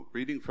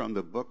reading from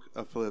the book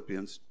of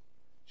Philippians,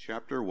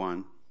 chapter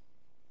 1,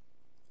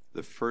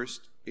 the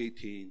first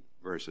 18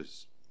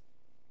 verses.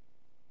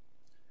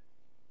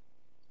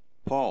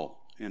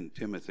 Paul and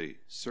Timothy,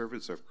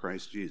 servants of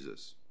Christ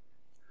Jesus,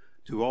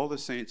 to all the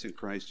saints in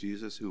Christ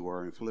Jesus who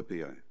are in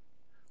Philippi,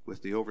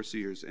 with the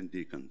overseers and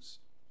deacons,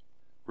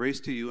 grace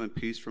to you and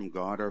peace from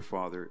God our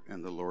Father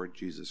and the Lord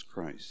Jesus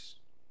Christ.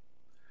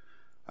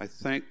 I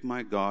thank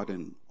my God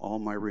in all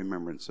my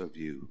remembrance of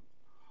you,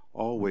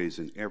 always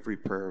in every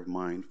prayer of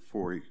mine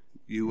for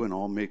you, and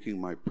all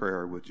making my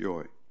prayer with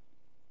joy,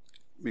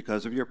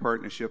 because of your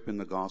partnership in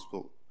the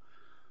gospel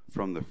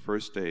from the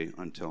first day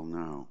until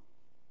now.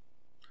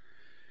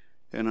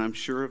 And I'm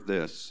sure of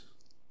this,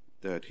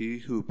 that he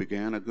who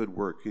began a good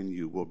work in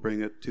you will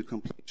bring it to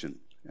completion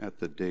at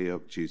the day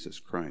of Jesus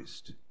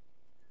Christ.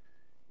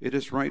 It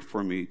is right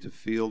for me to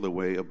feel the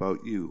way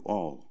about you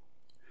all,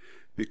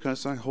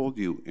 because I hold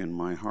you in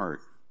my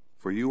heart,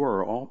 for you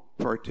are all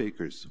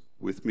partakers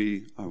with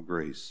me of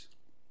grace,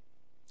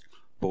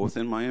 both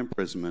in my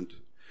imprisonment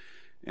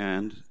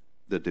and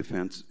the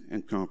defense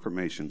and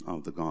confirmation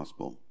of the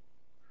gospel.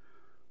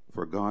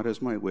 For God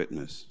is my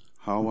witness,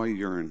 how I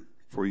yearn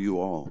for you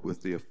all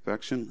with the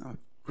affection of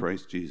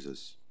Christ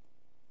Jesus.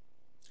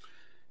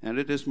 And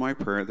it is my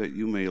prayer that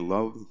you may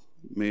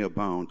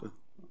abound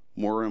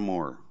more and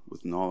more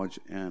with knowledge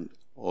and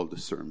all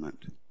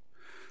discernment,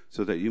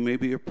 so that you may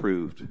be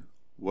approved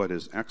what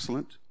is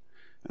excellent,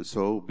 and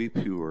so be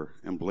pure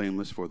and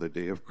blameless for the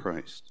day of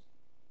Christ,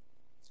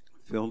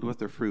 filled with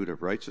the fruit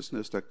of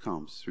righteousness that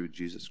comes through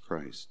Jesus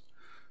Christ,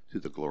 to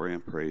the glory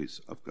and praise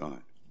of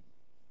God.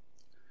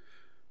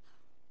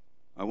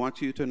 I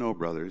want you to know,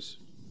 brothers,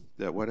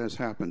 that what has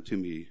happened to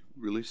me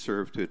really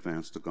served to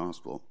advance the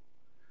gospel,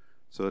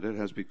 so that it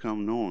has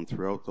become known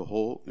throughout the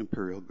whole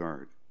imperial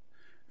guard,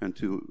 and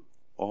to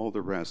all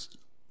the rest,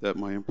 that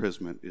my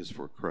imprisonment is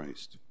for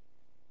Christ.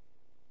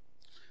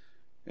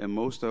 And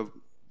most of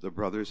the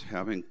brothers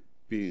having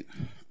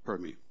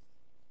become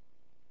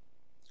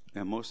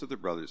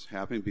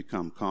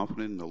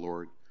confident in the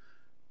Lord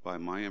by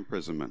my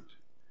imprisonment,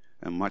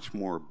 and much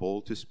more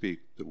bold to speak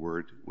the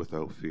word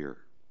without fear.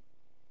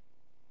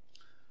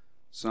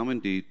 Some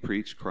indeed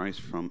preach Christ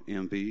from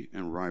envy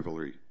and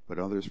rivalry, but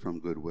others from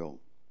goodwill.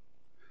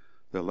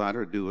 The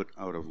latter do it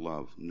out of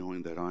love,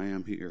 knowing that I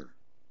am here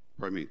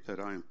for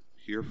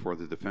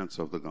the defense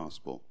of the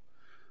gospel.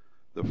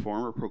 The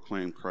former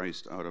proclaim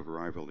Christ out of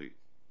rivalry,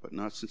 but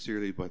not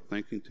sincerely, but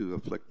thinking to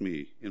afflict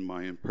me in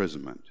my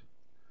imprisonment.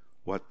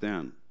 What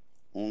then?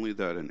 Only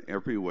that in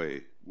every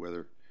way,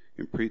 whether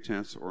in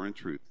pretense or in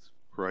truth,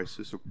 Christ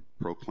is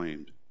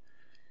proclaimed.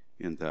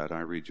 In that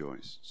I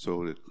rejoice.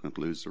 So it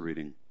concludes the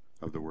reading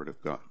of the Word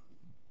of God.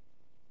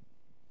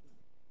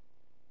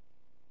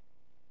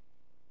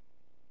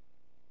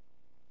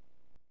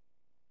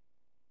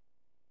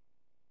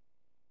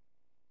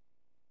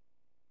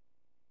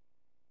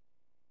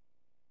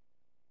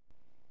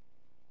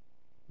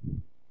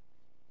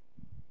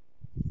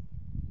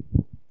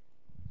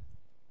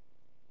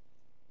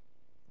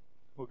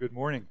 Well, good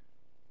morning.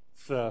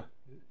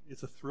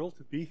 It's a thrill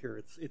to be here.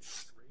 It's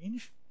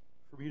strange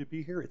for me to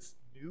be here. It's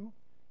new.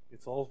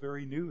 It's all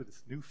very new.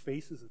 It's new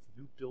faces. It's a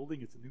new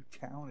building. It's a new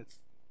town.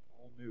 It's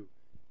all new.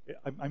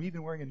 I'm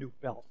even wearing a new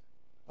belt.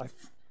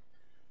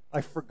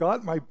 I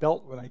forgot my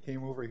belt when I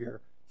came over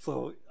here,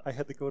 so I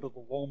had to go to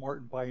the Walmart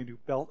and buy a new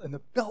belt, and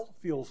the belt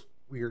feels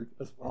weird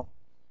as well.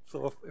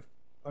 So if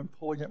I'm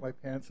pulling at my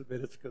pants a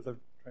bit, it's because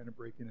I'm trying to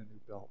break in a new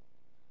belt.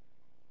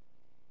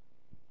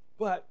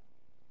 But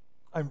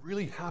I'm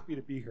really happy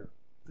to be here.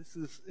 This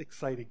is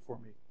exciting for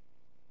me.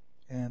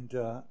 And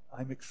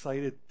I'm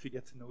excited to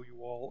get to know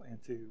you all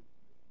and to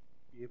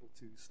be able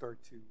to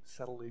start to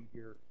settle in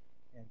here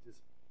and just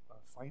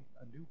find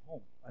a new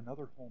home,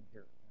 another home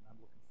here. And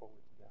I'm looking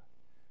forward to that.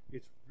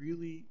 It's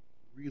really,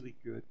 really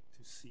good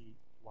to see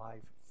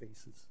live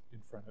faces in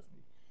front of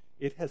me.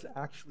 It has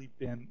actually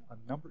been a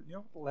number,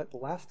 the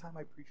last time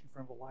I preached in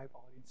front of a live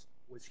audience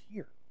was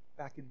here,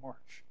 back in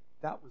March.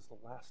 That was the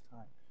last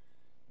time.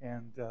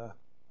 And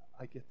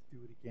I get to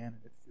do it again,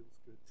 and it feels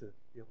good to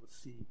be able to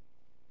see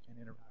and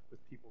interact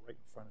with people right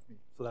in front of me.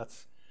 So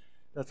that's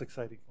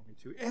exciting for me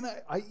too. And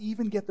I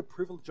even get the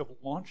privilege of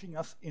launching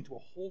us into a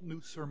whole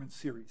new sermon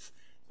series.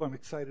 So I'm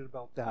excited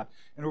about that.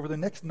 And over the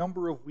next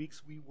number of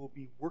weeks, we will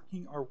be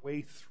working our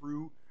way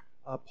through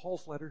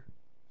Paul's letter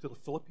to the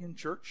Philippian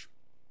church.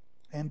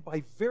 And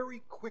by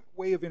very quick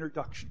way of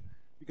introduction,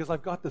 because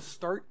I've got the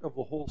start of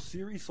the whole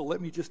series, so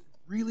let me just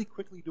really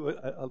quickly do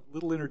a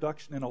little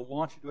introduction and I'll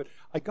launch into it.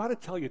 I got to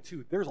tell you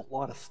too, there's a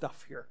lot of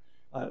stuff here.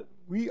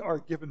 We are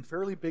given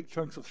fairly big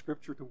chunks of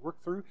scripture to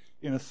work through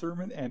in a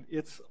sermon, and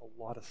it's a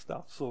lot of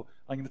stuff. So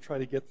I'm going to try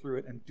to get through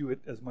it and do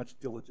it as much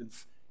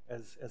diligence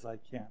as I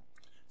can.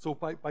 So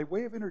by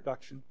way of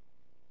introduction,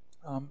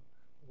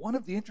 one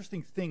of the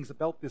interesting things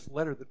about this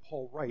letter that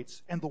Paul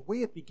writes, and the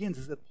way it begins,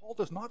 is that Paul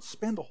does not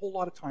spend a whole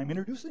lot of time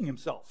introducing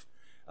himself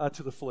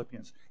to the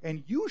Philippians.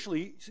 And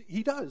usually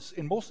he does.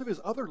 In most of his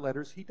other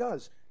letters, he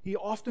does. He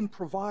often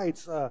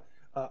provides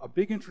a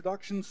big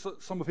introduction,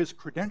 some of his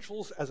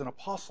credentials as an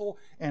apostle,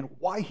 and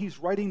why he's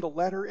writing the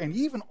letter, and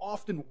even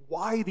often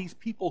why these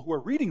people who are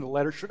reading the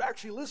letter should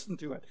actually listen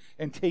to it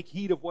and take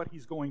heed of what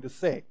he's going to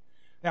say.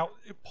 Now,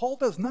 Paul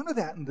does none of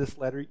that in this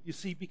letter, you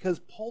see, because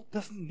Paul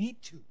doesn't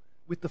need to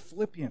with the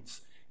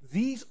Philippians.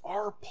 These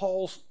are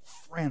Paul's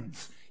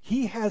friends.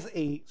 He has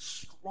a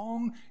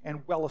strong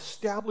and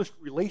well-established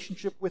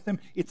relationship with them.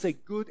 It's a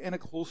good and a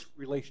close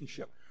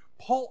relationship.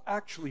 Paul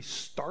actually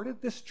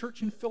started this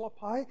church in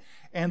Philippi,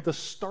 and the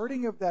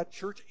starting of that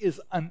church is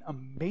an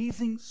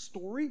amazing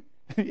story,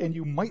 and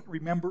you might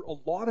remember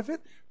a lot of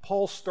it.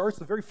 Paul starts,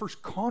 the very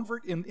first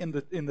convert in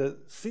the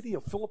city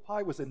of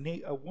Philippi was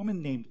a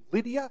woman named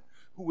Lydia,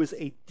 who was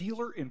a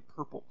dealer in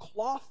purple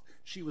cloth.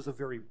 She was a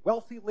very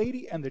wealthy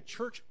lady, and the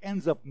church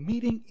ends up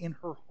meeting in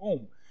her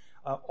home.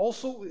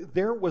 Also,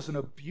 there was an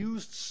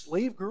abused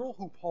slave girl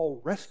who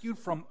Paul rescued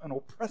from an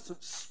oppressive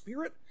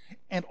spirit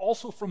and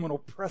also from an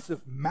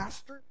oppressive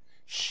master.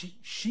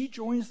 She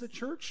joins the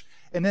church.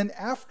 And then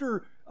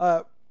after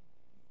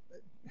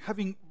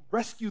having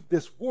rescued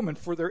this woman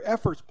for their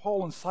efforts,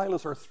 Paul and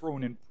Silas are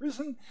thrown in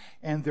prison,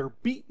 and they're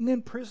beaten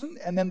in prison,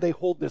 and then they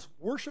hold this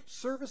worship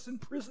service in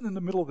prison in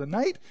the middle of the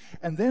night,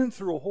 and then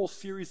through a whole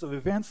series of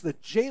events, the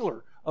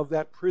jailer of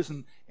that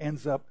prison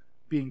ends up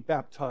being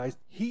baptized,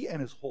 he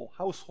and his whole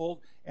household,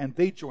 and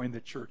they join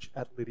the church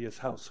at Lydia's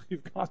house. So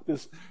you've got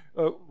this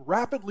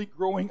rapidly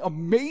growing,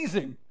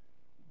 amazing,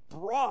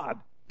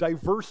 broad,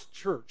 diverse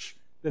church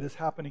that is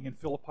happening in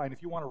Philippi. And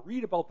if you want to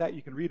read about that,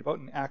 you can read about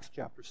it in Acts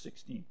chapter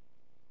 16.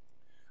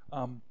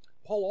 Paul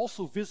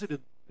also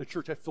visited the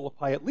church at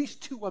Philippi at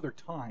least 2 other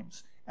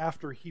times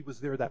after he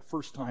was there that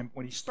first time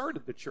when he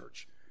started the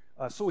church.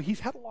 So he's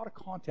had a lot of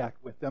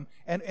contact with them.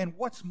 And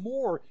what's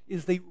more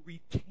is they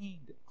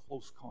retained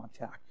close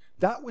contact.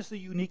 That was the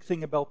unique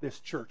thing about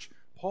this church.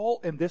 Paul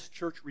and this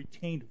church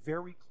retained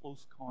very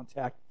close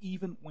contact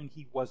even when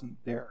he wasn't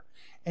there.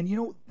 And you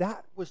know,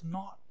 that was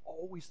not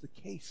always the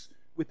case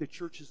with the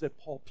churches that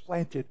Paul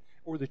planted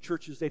or the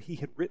churches that he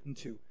had written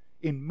to.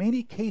 In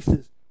many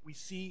cases, we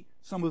see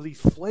some of these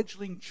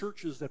fledgling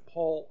churches that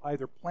Paul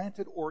either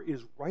planted or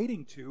is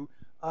writing to,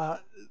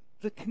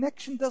 the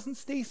connection doesn't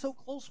stay so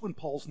close when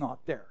Paul's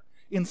not there.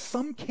 In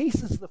some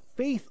cases, the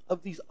faith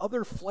of these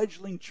other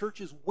fledgling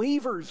churches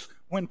wavers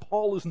when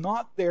Paul is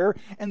not there,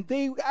 and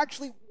they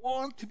actually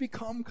want to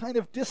become kind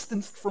of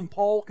distanced from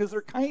Paul because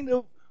they're kind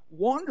of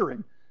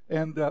wandering.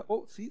 And,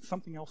 see,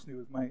 something else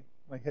new is my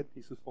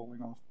headpiece is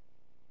falling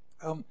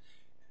off.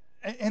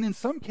 And in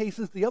some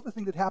cases, the other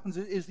thing that happens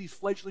is these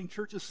fledgling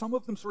churches, some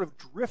of them sort of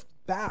drift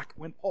back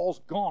when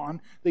Paul's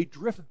gone. They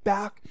drift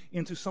back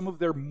into some of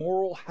their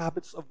moral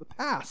habits of the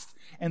past,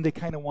 and they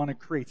kind of want to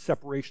create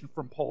separation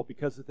from Paul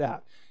because of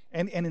that.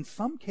 And in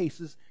some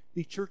cases,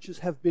 the churches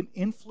have been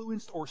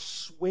influenced or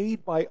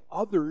swayed by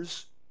other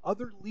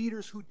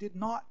leaders who did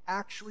not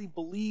actually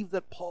believe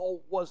that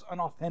Paul was an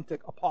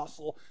authentic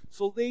apostle,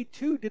 so they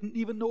too didn't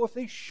even know if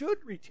they should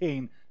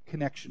retain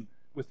connection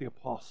with the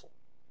apostle.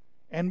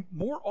 And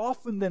more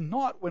often than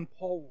not, when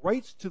Paul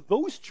writes to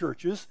those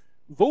churches,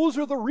 those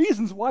are the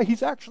reasons why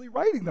he's actually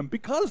writing them.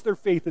 Because their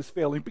faith is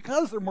failing,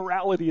 because their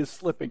morality is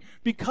slipping,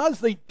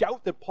 because they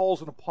doubt that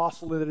Paul's an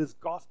apostle and that his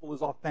gospel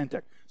is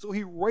authentic. So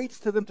he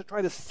writes to them to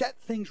try to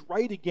set things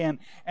right again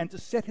and to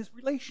set his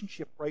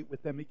relationship right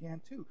with them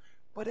again too.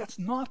 But that's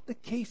not the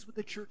case with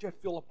the church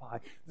at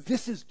Philippi.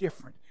 This is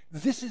different.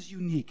 This is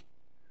unique.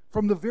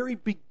 From the very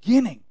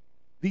beginning,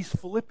 these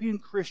Philippian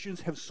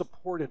Christians have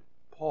supported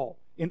Paul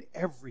in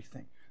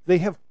everything. They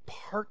have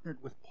partnered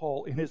with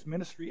Paul in his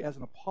ministry as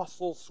an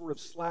apostle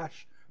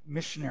 /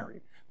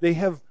 missionary. They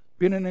have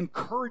been an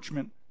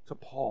encouragement to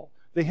Paul.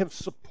 They have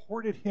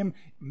supported him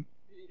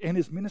and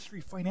his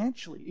ministry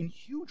financially in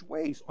huge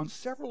ways on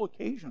several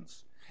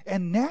occasions.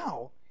 And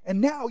now,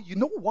 you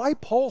know why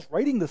Paul's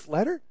writing this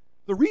letter?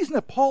 The reason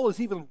that Paul is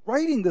even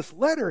writing this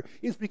letter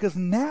is because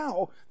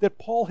now that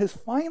Paul has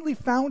finally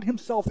found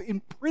himself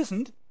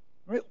imprisoned,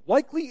 right,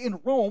 likely in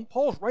Rome.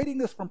 Paul's writing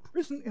this from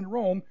prison in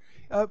Rome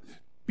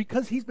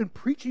because he's been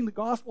preaching the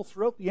gospel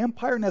throughout the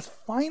empire and has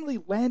finally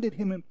landed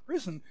him in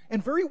prison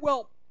and very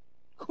well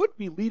could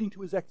be leading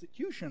to his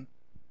execution.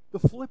 The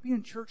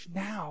Philippian church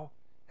now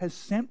has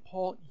sent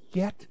Paul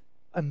yet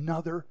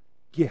another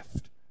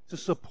gift to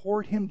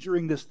support him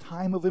during this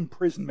time of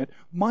imprisonment,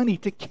 money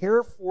to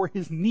care for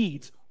his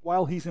needs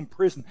while he's in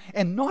prison.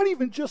 And not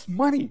even just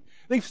money.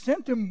 They've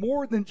sent him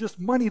more than just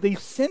money. They've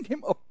sent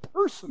him a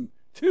person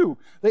too.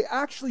 They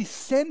actually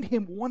send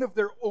him one of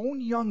their own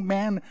young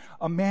men,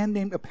 a man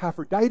named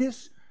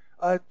Epaphroditus,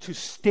 to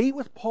stay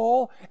with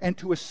Paul and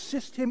to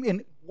assist him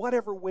in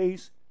whatever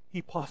ways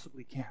he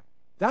possibly can.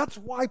 That's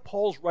why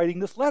Paul's writing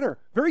this letter.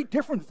 Very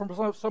different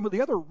from some of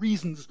the other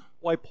reasons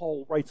why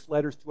Paul writes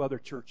letters to other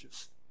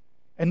churches.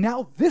 And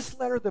now this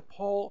letter that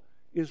Paul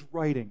is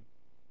writing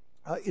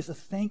is a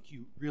thank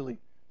you, really,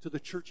 to the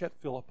church at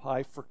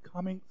Philippi for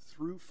coming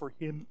through for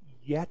him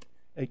yet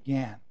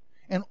again.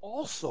 And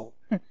also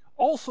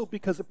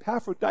because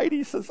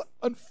Epaphroditus has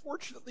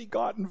unfortunately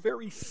gotten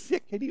very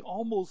sick and he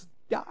almost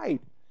died.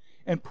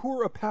 And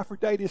poor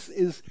Epaphroditus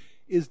is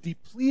is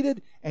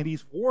depleted and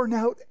he's worn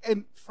out,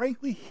 and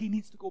frankly, he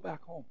needs to go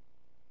back home.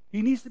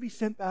 He needs to be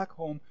sent back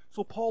home.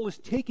 So Paul is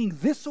taking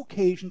this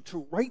occasion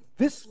to write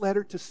this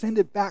letter, to send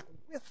it back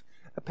with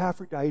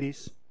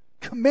Epaphroditus,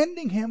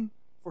 commending him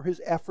for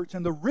his efforts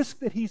and the risk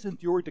that he's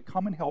endured to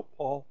come and help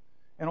Paul,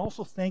 and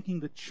also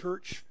thanking the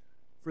church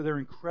for their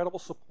incredible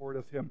support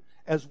of him,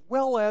 as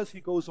well as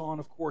he goes on,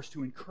 of course,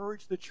 to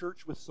encourage the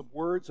church with some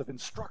words of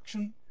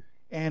instruction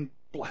and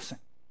blessing.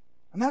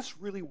 And that's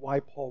really why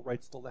Paul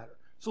writes the letter.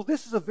 So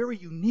this is a very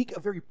unique, a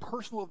very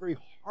personal, a very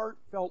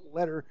heartfelt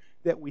letter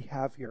that we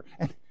have here.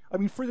 And I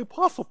mean, for the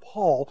Apostle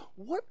Paul,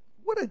 what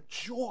a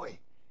joy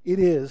it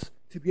is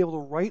to be able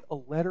to write a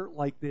letter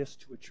like this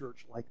to a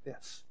church like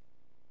this.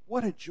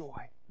 What a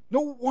joy.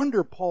 No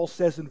wonder Paul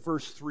says in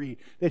verse 3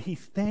 that he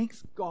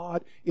thanks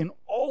God in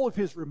all of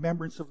his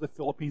remembrance of the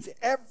Philippines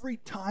every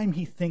time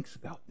he thinks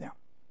about them.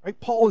 Right?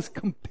 Paul is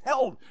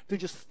compelled to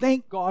just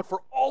thank God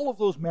for all of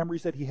those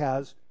memories that he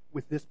has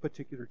with this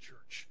particular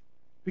church,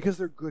 because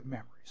they're good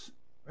memories,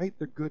 right?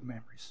 They're good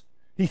memories.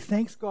 He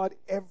thanks God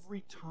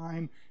every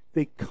time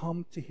they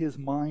come to his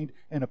mind,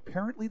 and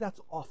apparently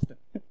that's often.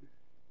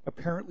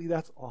 Apparently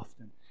that's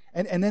often.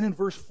 And then in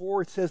verse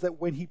 4 it says that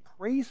when he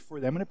prays for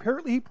them, and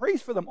apparently he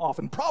prays for them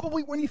often,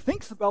 probably when he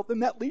thinks about them,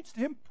 that leads to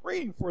him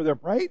praying for them,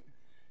 right?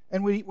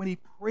 And when he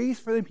prays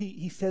for them,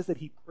 he says that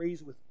he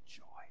prays with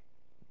joy.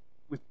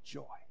 With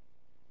joy.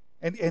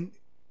 And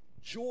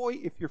joy,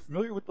 if you're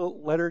familiar with the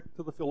letter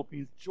to the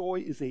Philippines,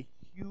 joy is a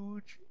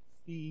huge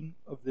theme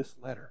of this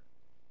letter.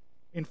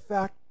 In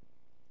fact,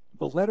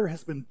 the letter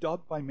has been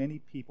dubbed by many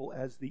people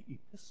as the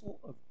Epistle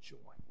of Joy,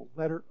 the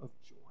letter of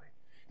joy.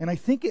 And I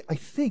think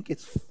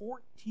it's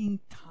 14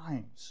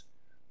 times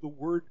the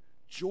word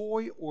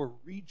joy or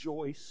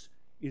rejoice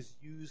is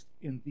used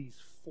in these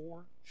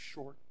 4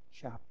 short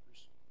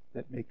chapters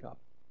that make up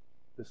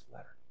this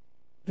letter.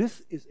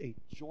 This is a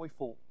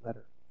joyful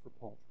letter for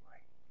Paul to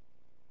write.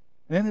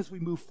 And then as we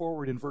move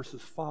forward in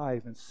verses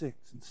 5 and 6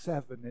 and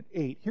 7 and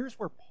 8, here's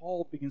where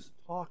Paul begins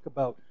to talk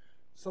about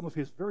some of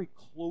his very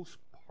close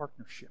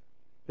partnership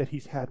that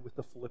he's had with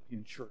the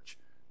Philippian church.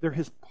 They're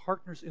his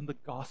partners in the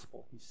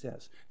gospel, he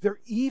says. They're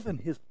even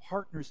his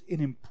partners in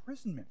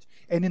imprisonment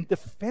and in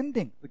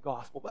defending the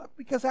gospel.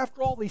 Because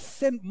after all, they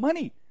send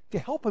money to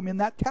help him in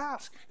that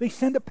task. They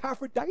send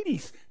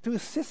Epaphroditus to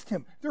assist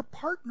him. They're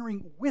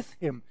partnering with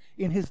him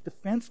in his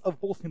defense of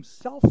both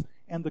himself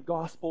and the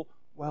gospel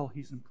while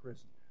he's in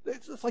prison.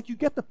 It's just like you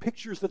get the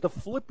pictures that the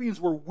Philippians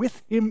were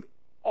with him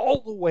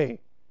all the way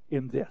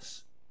in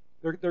this.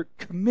 They're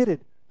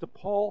committed to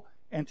Paul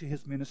and to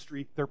his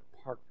ministry. They're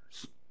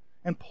partners.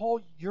 And Paul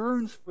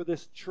yearns for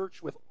this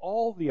church with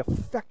all the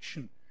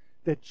affection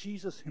that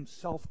Jesus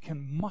himself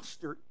can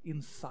muster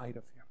inside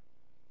of him.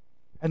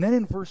 And then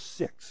in verse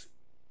 6,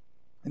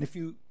 and if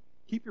you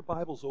keep your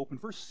Bibles open,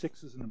 verse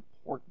 6 is an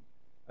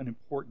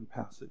important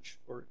passage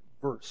or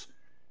verse.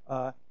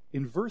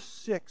 In verse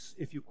 6,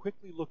 if you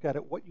quickly look at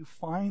it, what you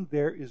find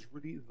there is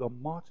really the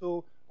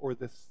motto or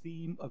the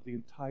theme of the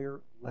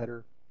entire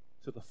letter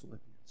to the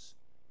Philippians.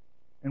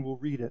 And we'll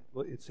read it.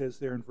 It says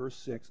there in verse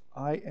 6,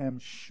 I am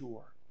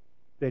sure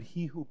that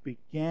he who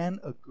began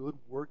a good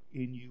work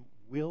in you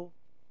will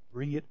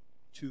bring it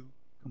to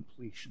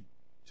completion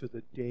to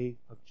the day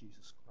of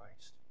Jesus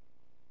Christ.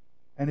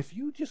 And if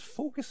you just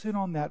focus in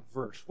on that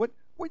verse, what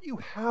you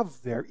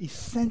have there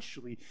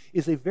essentially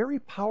is a very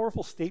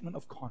powerful statement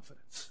of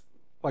confidence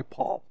by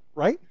Paul,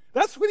 right?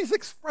 That's what he's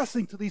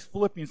expressing to these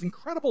Philippians.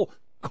 Incredible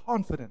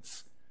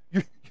confidence.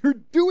 You're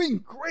doing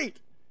great,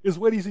 is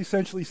what he's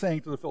essentially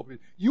saying to the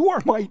Philippians. You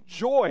are my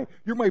joy.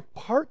 You're my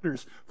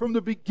partners. From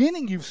the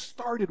beginning, you've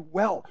started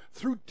well.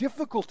 Through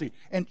difficulty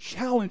and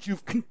challenge,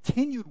 you've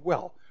continued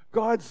well.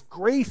 God's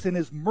grace and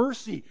his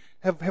mercy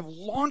have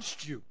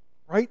launched you,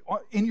 right,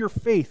 in your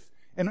faith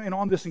and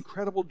on this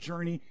incredible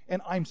journey.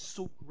 And I'm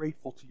so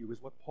grateful to you,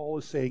 is what Paul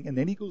is saying. And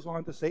then he goes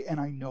on to say, and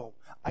I know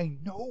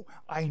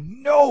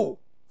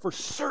for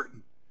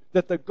certain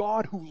that the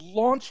God who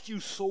launched you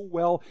so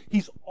well,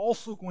 he's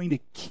also going to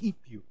keep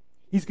you.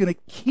 He's going to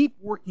keep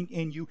working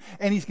in you,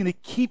 and he's going to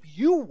keep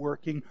you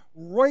working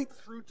right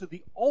through to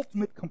the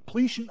ultimate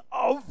completion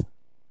of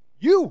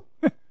you,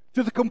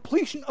 to the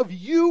completion of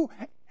you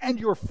and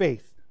your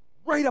faith,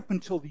 right up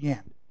until the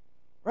end,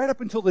 right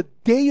up until the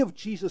day of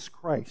Jesus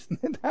Christ.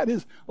 And that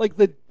is like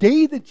the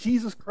day that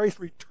Jesus Christ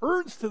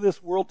returns to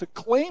this world to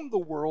claim the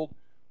world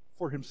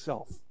for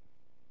himself.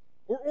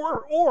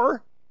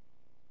 Or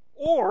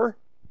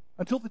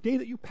until the day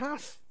that you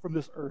pass from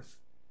this earth,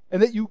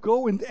 and that you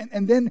go and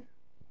then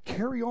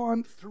carry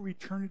on through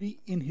eternity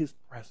in his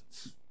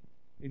presence.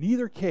 In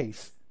either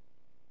case,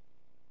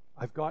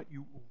 I've got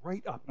you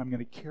right up, and I'm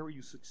going to carry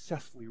you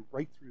successfully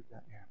right through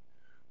that end.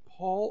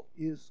 Paul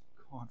is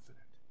confident.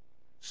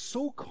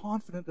 So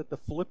confident that the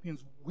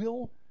Philippians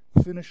will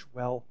finish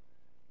well,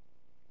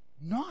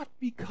 not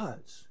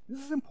because,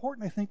 this is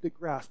important I think to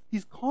grasp,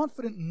 he's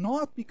confident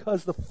not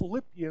because the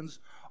Philippians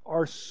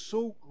are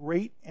so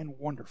great and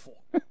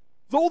wonderful.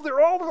 Though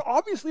they're all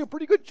obviously a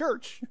pretty good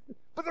church,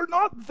 but they're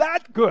not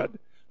that good.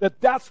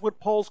 That's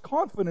what Paul's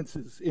confidence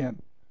is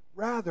in.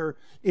 Rather,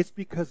 it's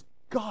because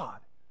God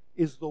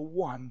is the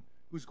one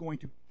who's going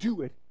to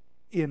do it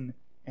in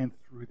and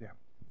through them.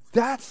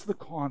 That's the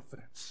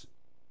confidence.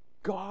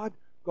 God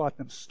got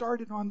them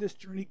started on this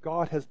journey.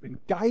 God has been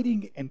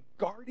guiding and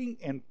guarding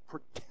and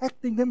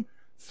protecting them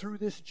through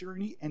this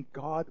journey, and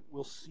God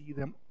will see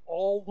them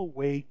all the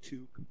way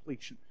to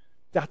completion.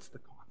 That's the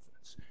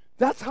confidence.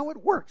 That's how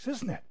it works,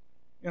 isn't it?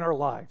 In our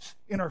lives,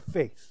 in our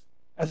faith,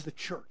 as the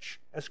church,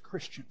 as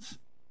Christians.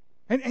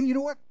 And you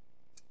know what?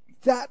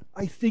 That,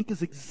 I think,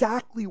 is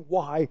exactly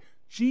why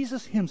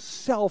Jesus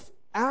himself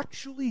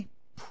actually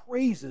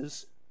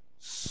praises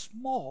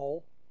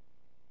small,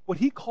 what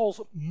he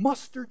calls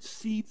mustard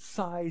seed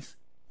size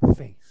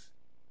faith.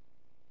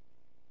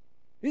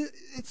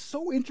 It's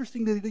so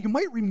interesting that you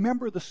might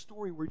remember the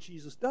story where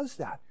Jesus does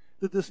that.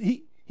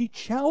 He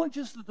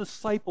challenges the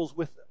disciples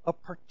with a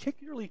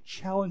particularly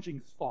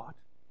challenging thought.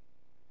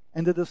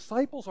 And the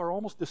disciples are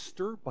almost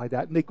disturbed by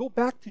that. And they go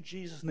back to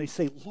Jesus and they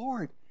say,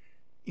 Lord,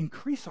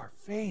 increase our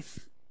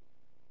faith.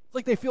 It's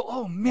like they feel,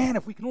 oh man,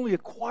 if we can only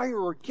acquire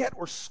or get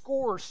or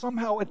score or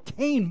somehow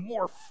attain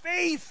more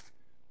faith,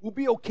 we'll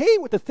be okay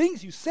with the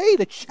things you say,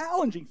 the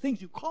challenging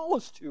things you call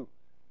us to.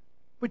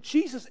 But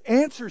Jesus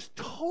answers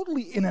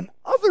totally in an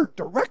other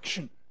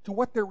direction to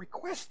what their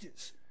request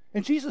is.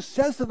 And Jesus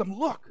says to them,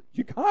 look,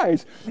 you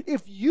guys,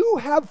 if you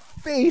have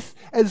faith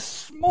as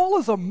small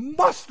as a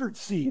mustard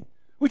seed,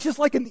 which is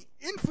like an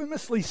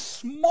infamously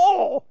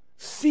small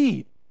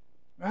seed,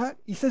 right?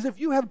 He says if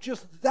you have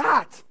just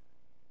that,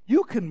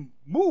 you can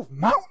move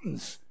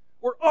mountains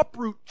or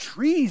uproot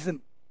trees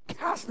and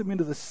cast them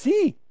into the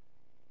sea.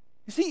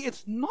 You see,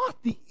 it's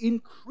not the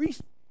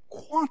increased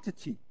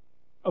quantity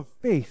of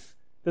faith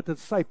that the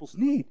disciples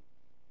need.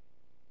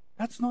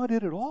 That's not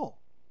it at all.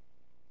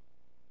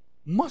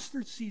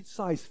 Mustard seed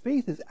sized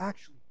faith is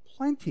actually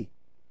plenty.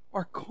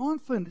 Our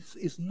confidence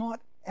is not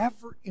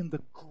ever in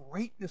the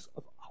greatness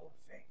of our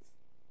faith.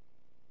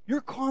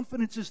 Your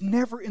confidence is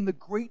never in the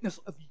greatness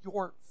of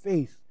your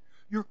faith.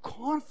 Your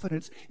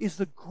confidence is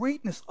the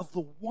greatness of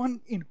the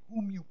one in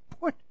whom you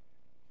put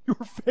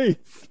your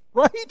faith,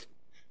 right?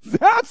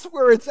 That's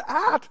where it's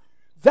at.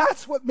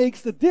 That's what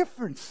makes the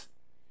difference.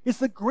 It's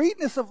the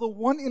greatness of the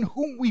one in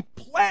whom we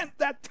plant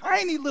that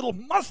tiny little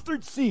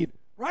mustard seed,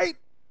 right?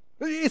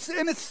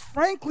 It's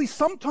frankly,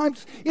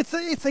 sometimes it's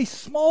a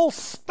small,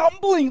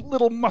 stumbling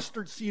little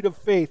mustard seed of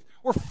faith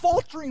or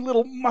faltering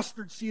little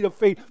mustard seed of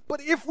faith. But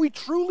if we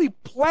truly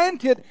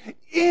plant it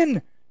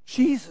in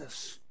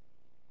Jesus,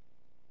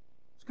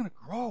 it's going to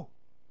grow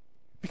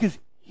because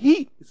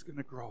He is going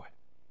to grow it.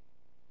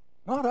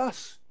 Not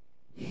us.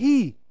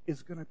 He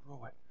is going to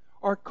grow it.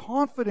 Our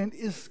confidence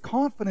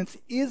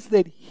is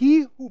that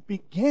He who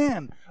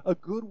began a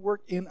good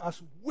work in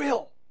us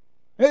will.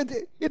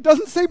 And it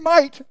doesn't say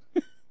might.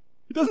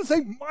 It doesn't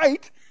say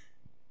might.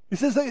 It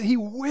says that He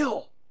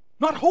will.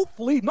 Not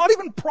hopefully, not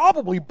even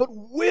probably, but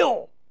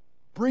will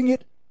bring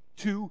it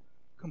to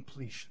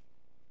completion.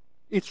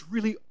 It's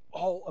really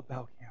all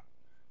about Him.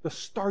 The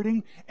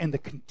starting and the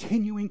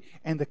continuing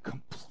and the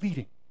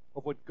completing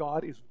of what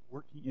God is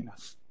working in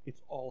us.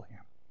 It's all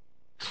Him.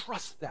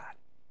 Trust that.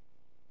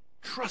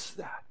 Trust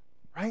that,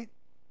 right?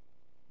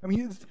 I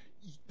mean,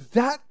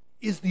 that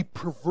is the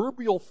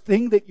proverbial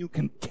thing that you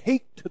can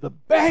take to the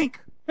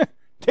bank.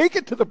 Take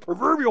it to the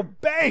proverbial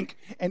bank,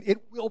 and it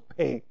will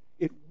pay.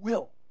 It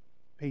will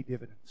pay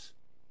dividends.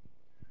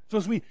 So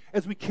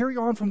as we carry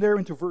on from there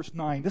into verse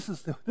 9, this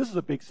is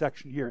a big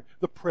section here,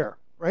 the prayer,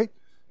 right?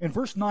 And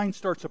verse 9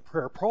 starts a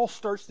prayer. Paul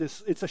starts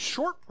this. It's a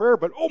short prayer,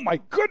 but oh my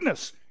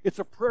goodness, it's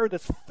a prayer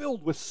that's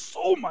filled with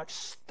so much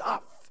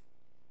stuff.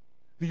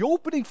 The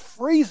opening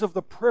phrase of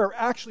the prayer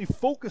actually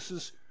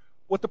focuses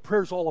what the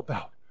prayer is all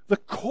about. The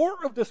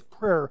core of this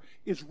prayer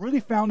is really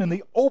found in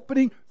the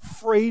opening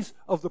phrase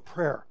of the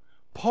prayer.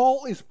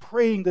 Paul is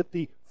praying that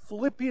the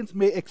Philippians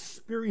may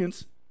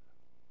experience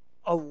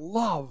a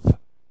love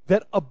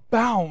that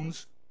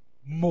abounds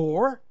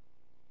more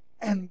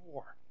and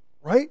more,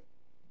 right?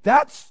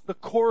 That's the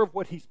core of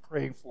what he's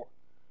praying for.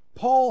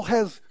 Paul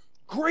has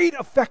great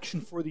affection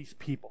for these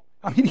people.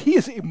 I mean, he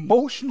is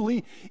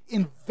emotionally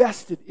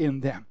invested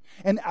in them.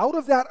 And out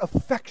of that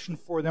affection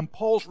for them,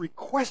 Paul's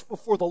request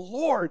before the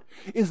Lord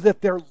is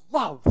that their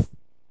love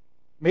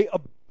may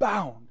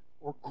abound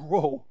or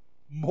grow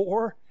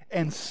more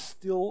and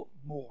still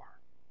more.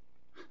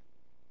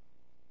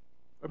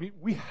 I mean,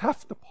 we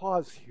have to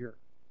pause here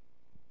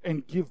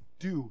and give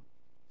due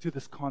to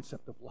this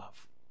concept of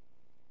love.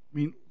 I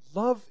mean,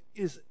 love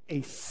is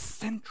a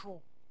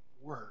central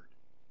word.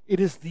 It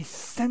is the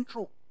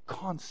central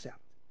concept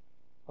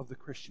of the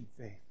Christian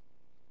faith.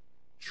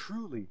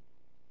 Truly,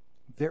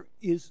 there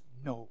is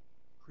no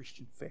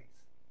Christian faith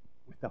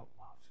without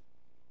love.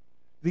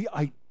 The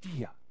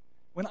idea,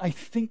 when I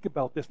think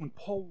about this, when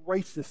Paul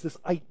writes this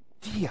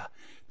idea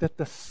that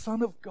the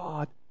Son of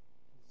God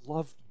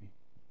loved me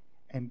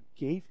and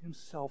gave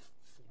himself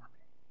for me.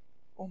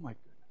 Oh my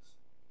goodness.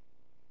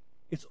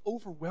 It's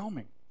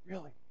overwhelming,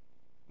 really.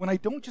 When I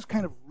don't just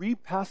kind of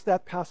read past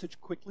that passage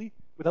quickly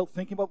without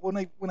thinking about when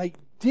I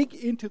dig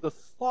into the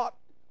thought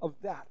of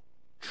that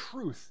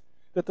truth,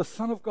 that the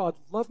Son of God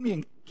loved me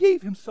and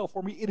gave himself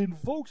for me, it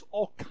invokes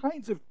all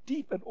kinds of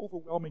deep and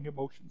overwhelming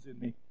emotions in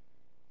me.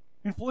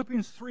 In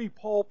Philippians 3,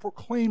 Paul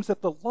proclaims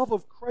that the love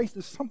of Christ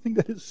is something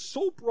that is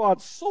so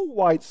broad, so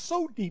wide,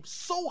 so deep,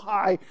 so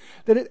high,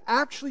 that it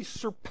actually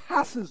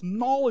surpasses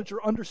knowledge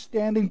or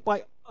understanding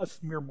by us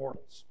mere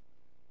mortals.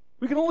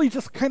 We can only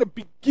just kind of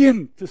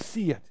begin to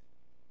see it.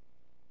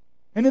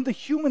 And in the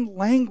human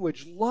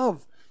language,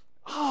 love,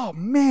 oh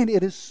man,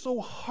 it is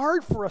so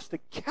hard for us to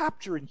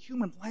capture in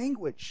human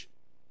language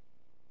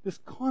this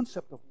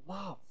concept of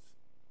love.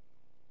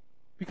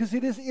 Because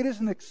it is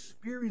an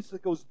experience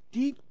that goes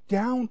deep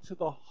down to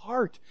the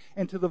heart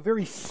and to the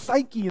very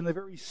psyche and the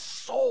very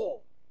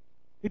soul.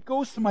 It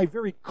goes to my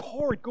very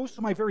core. It goes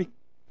to my very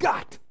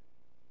gut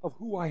of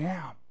who I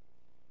am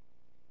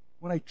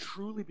when I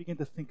truly begin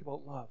to think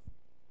about love.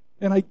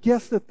 And I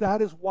guess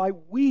that is why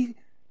we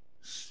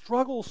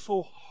struggle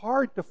so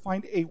hard to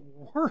find a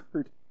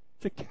word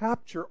to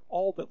capture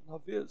all that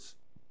love is.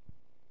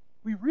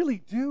 We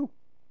really do.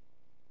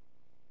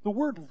 The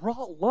word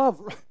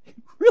love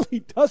really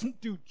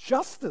doesn't do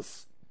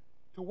justice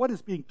to what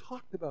is being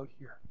talked about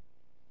here.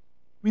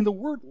 I mean, the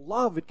word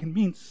love, it can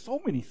mean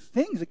so many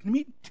things. It can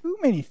mean too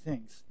many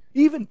things,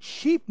 even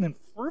cheap and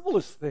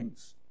frivolous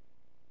things.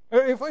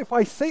 If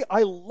I say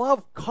I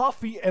love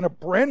coffee and a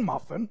bran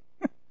muffin,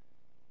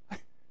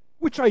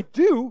 which I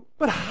do,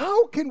 but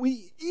how can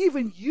we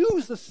even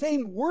use the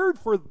same word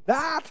for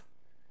that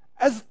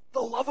as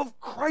the love of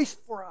Christ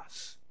for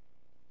us?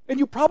 And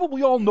you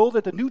probably all know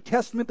that the New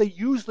Testament, they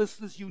use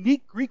this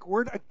unique Greek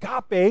word,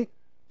 agape,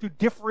 to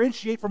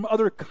differentiate from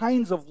other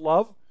kinds of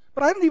love.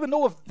 But I don't even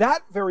know if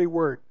that very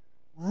word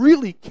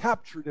really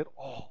captured it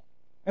all.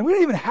 And we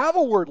don't even have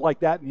a word like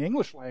that in the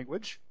English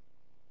language.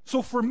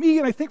 So for me,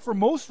 and I think for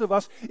most of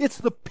us, it's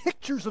the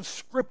pictures of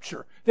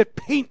Scripture that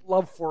paint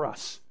love for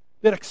us,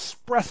 that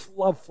express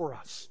love for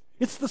us.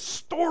 It's the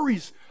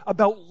stories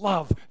about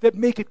love that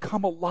make it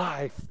come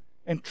alive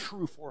and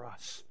true for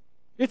us.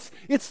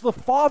 It's the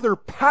Father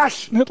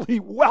passionately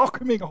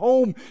welcoming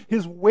home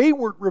his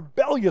wayward,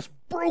 rebellious,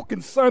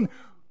 broken son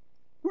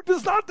who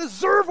does not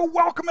deserve a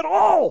welcome at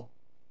all.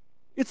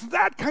 It's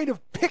that kind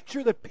of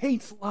picture that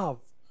paints love.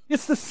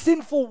 It's the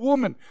sinful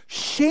woman,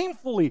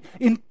 shamefully,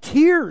 in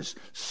tears,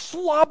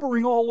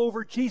 slobbering all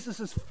over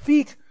Jesus'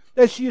 feet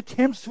as she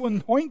attempts to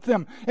anoint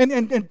them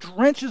and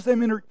drenches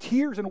them in her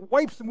tears and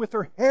wipes them with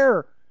her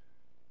hair.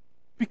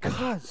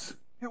 Because,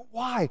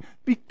 why?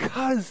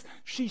 Because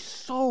she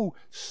so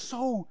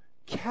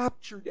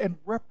captured and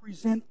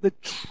represents the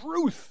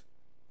truth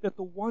that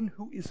the one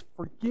who is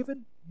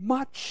forgiven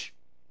much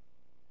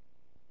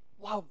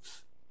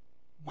loves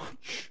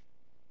much.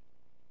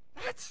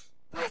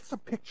 That's a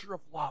picture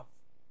of love.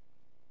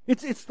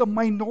 It's the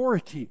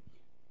minority,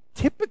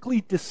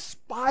 typically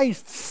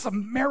despised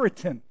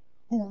Samaritan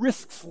who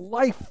risks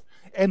life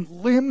and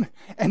limb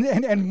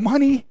and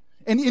money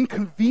and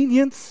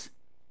inconvenience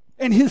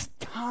and his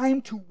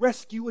time to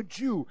rescue a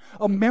Jew,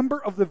 a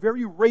member of the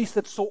very race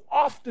that so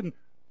often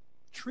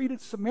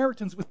treated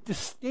Samaritans with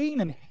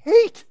disdain and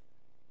hate.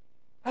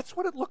 That's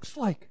what it looks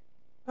like.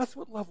 That's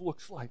what love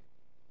looks like.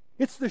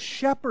 It's the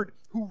shepherd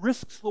who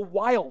risks the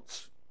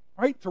wilds,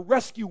 right, to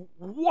rescue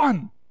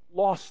one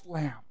lost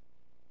lamb.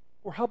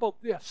 Or how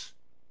about this?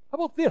 How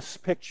about this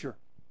picture?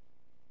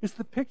 It's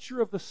the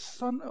picture of the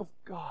Son of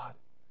God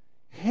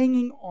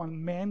hanging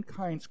on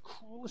mankind's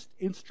cruelest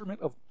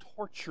instrument of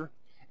torture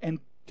and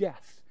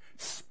death,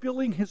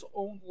 spilling his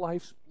own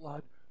life's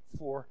blood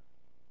for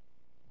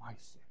my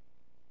sin.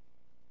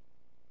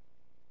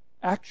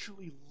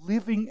 Actually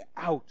living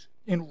out,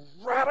 in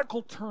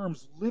radical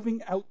terms,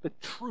 living out the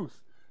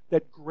truth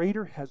that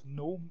greater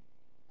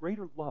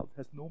love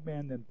has no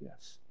man than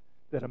this,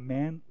 that a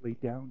man lay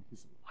down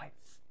his life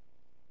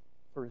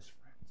for his friends.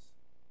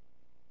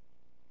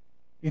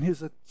 In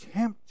his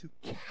attempt to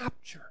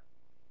capture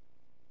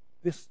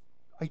this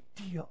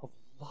idea of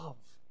love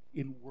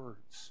in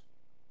words,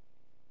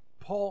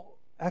 Paul,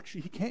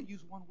 actually, he can't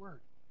use one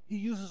word. He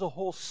uses a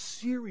whole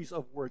series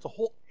of words, a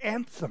whole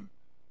anthem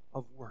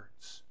of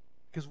words,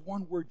 because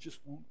one word just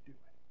won't do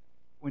it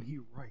when he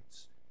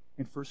writes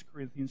in 1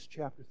 Corinthians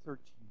chapter 13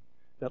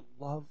 that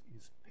love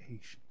is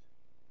patient,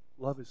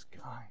 love is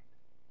kind.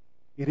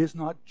 It is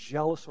not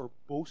jealous or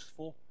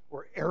boastful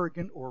or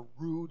arrogant or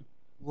rude.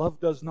 Love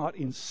does not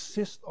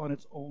insist on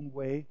its own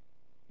way.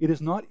 It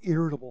is not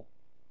irritable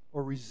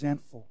or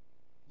resentful.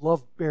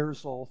 Love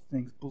bears all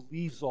things,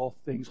 believes all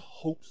things,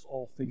 hopes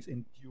all things,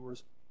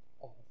 endures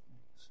all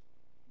things.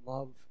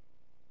 Love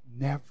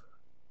never,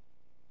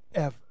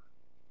 ever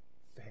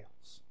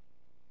fails.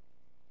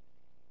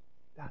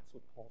 That's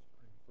what Paul's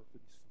praying for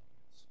these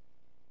Philippians.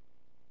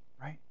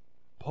 Right?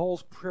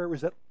 Paul's prayer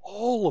is that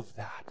all of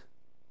that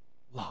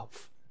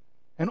love,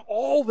 and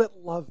all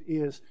that love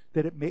is,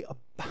 that it may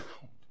abound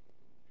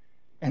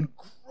and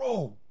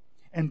grow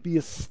and be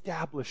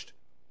established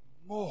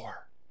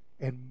more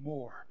and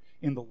more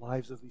in the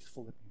lives of these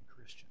Philippian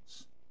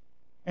Christians.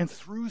 And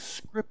through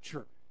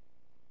Scripture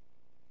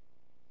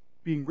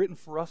being written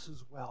for us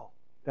as well,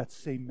 that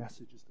same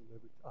message is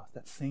delivered to us.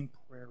 That same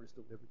prayer is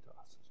delivered to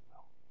us as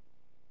well.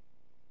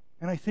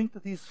 And I think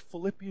that these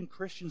Philippian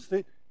Christians,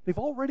 they've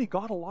already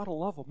got a lot of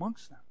love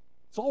amongst them.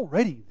 It's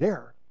already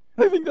there.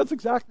 And I think that's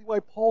exactly why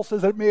Paul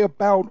says that it may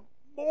abound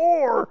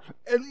more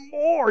and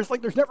more. It's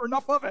like there's never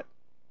enough of it.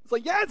 It's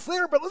like, yeah, it's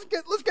there, but let's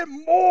get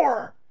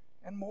more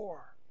and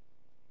more.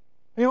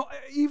 You know,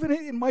 even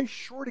in my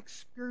short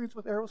experience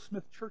with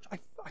Arrowsmith Church, I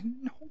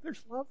know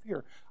there's love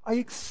here. I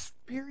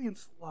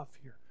experience love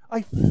here.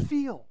 I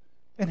feel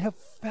and have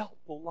felt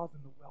the love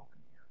and the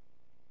welcome here.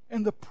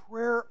 And the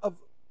prayer of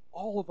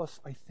all of us,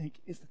 I think,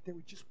 is that there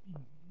would just be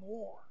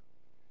more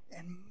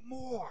and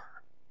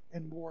more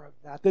and more of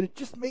that. That it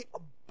just may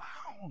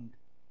abound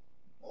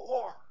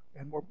more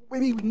and more.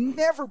 We would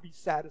never be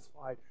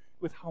satisfied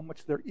with how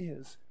much there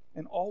is,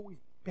 and always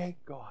beg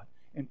God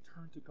and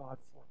turn to God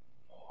for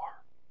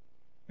more.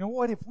 You know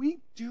what? If we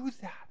do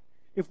that,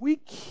 if we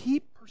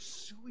keep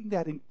pursuing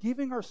that and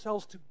giving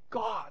ourselves to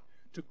God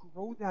to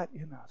grow that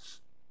in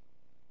us,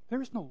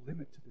 there is no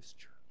limit to this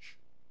church.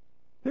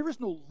 There is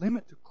no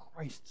limit to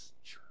Christ's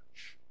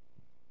church.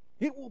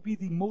 It will be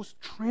the most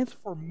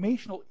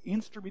transformational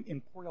instrument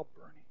in Port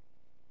Alberni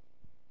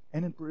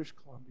and in British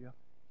Columbia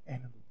and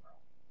in the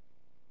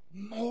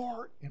world.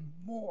 More and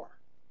more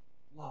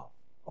love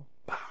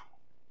abound.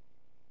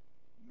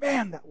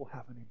 Man, that will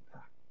have an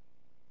impact,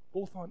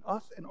 both on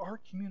us and our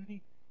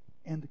community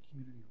and the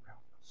community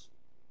around us.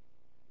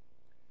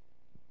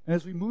 And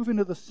as we move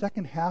into the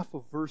second half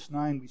of verse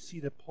 9, we see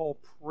that Paul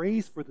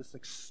prays for this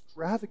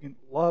extravagant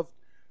love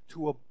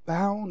to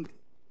abound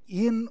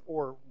in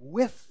or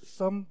with,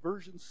 some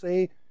versions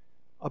say,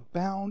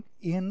 abound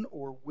in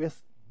or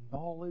with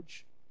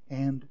knowledge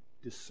and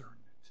discernment.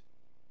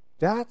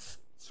 That's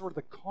sort of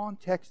the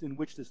context in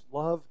which this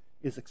love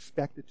is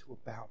expected to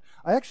abound.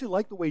 I actually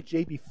like the way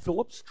J.B.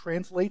 Phillips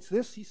translates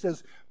this. He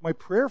says, "My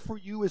prayer for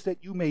you is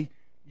that you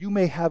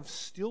may have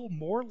still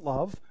more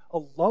love, a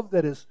love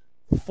that is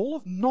full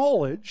of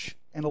knowledge,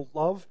 and a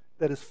love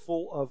that is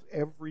full of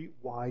every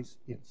wise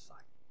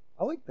insight."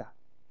 I like that.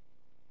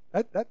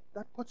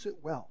 That puts it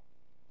well.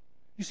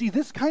 You see,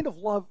 this kind of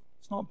love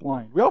is not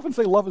blind. We often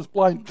say love is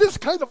blind. This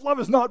kind of love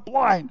is not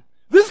blind.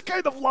 This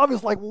kind of love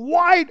is like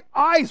wide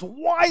eyes,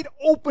 wide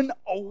open,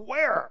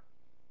 aware.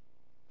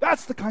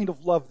 That's the kind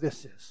of love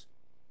this is.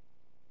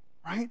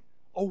 Right?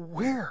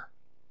 Aware.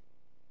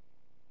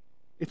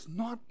 It's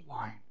not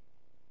blind.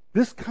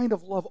 This kind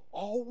of love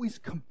always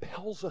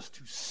compels us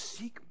to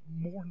seek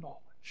more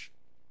knowledge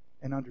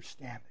and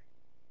understanding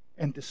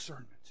and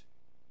discernment.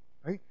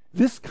 Right?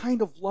 This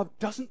kind of love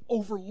doesn't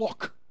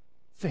overlook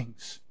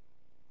things.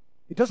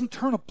 It doesn't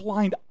turn a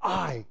blind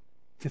eye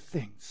to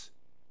things.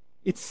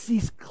 It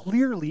sees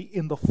clearly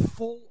in the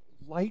full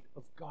light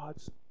of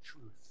God's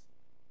truth.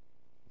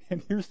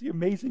 And here's the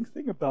amazing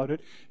thing about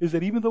it, is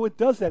that even though it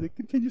does that, it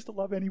continues to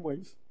love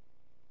anyways.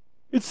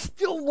 It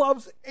still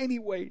loves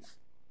anyways.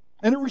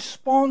 And it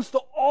responds to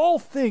all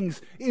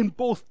things in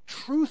both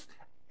truth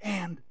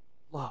and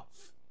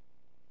love.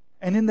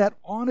 And in that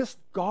honest,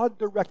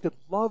 God-directed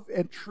love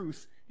and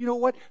truth, you know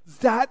what?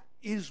 That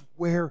is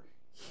where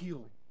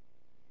healing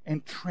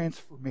and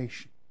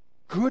transformation,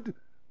 good,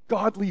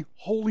 godly,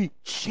 holy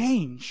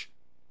change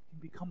can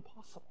become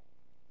possible.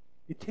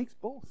 It takes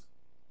both.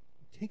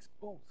 It takes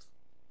both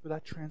for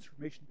that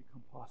transformation to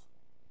become possible.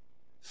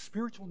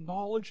 Spiritual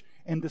knowledge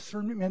and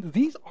discernment, man,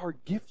 these are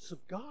gifts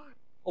of God,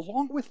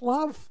 along with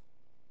love.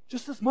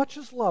 Just as much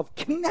as love,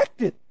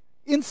 connected,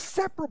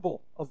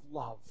 inseparable of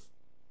love.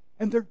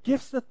 And they're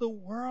gifts that the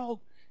world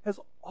has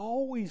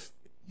always,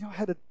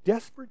 had a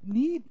desperate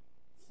need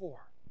for.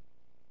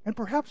 And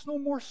perhaps no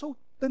more so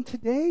than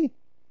today.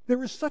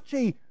 There is such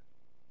a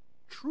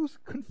truth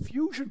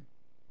confusion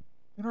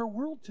in our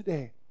world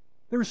today.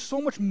 There is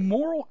so much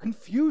moral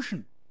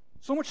confusion,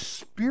 so much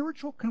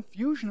spiritual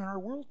confusion in our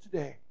world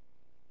today.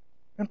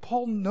 And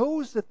Paul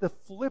knows that the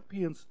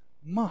Philippians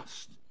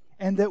must,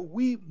 and that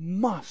we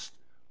must,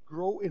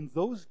 grow in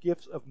those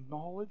gifts of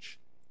knowledge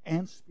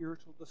and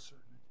spiritual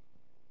discernment.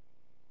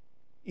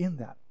 In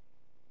that,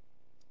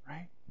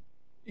 right?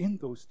 In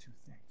those two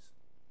things.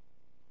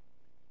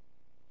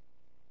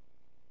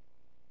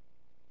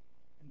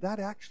 And that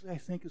actually, I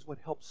think, is what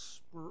helps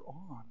spur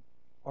on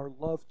our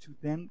love to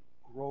then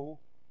grow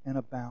and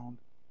abound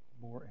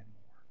more and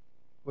more.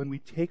 When we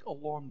take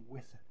along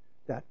with it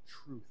that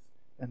truth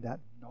and that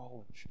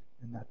knowledge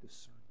and that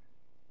discernment.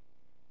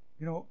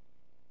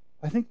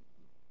 I think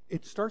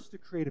it starts to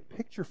create a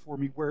picture for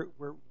me where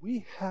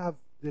we have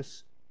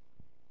this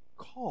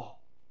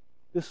call,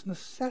 this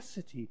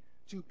necessity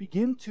to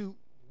begin to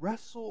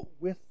wrestle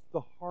with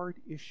the hard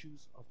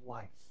issues of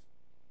life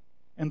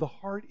and the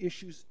hard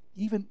issues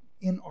even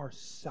in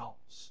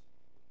ourselves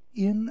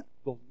in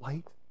the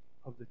light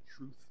of the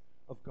truth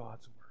of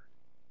God's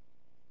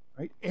Word.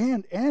 Right?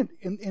 And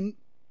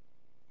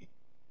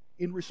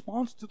in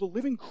response to the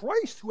living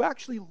Christ who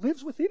actually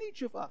lives within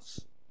each of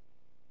us.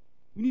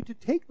 We need to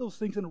take those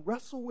things and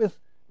wrestle with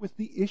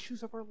the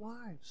issues of our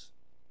lives.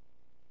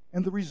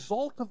 And the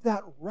result of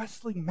that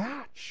wrestling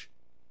match,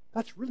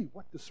 that's really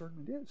what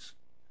discernment is.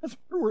 That's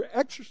where we're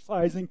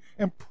exercising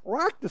and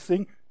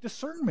practicing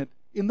discernment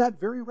in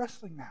that very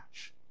wrestling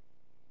match.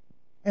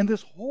 And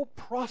this whole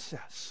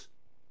process,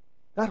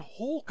 that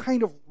whole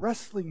kind of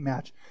wrestling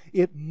match,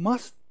 it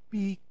must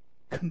be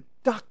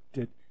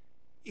conducted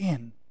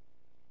in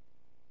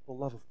the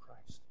love of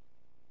Christ,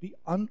 the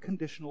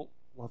unconditional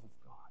love of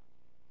God.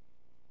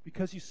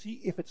 Because you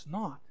see, if it's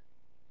not,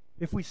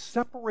 if we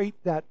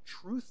separate that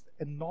truth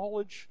and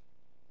knowledge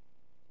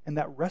and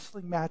that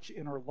wrestling match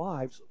in our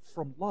lives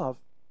from love,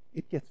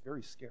 it gets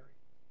very scary.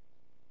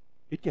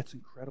 It gets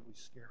incredibly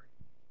scary.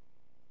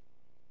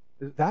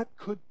 That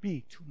could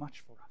be too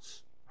much for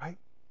us, right?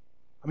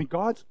 I mean,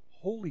 God's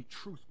holy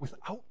truth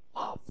without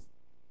love,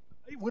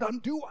 it would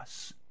undo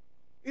us.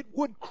 It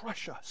would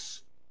crush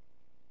us.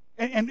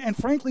 And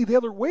frankly, the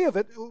other way of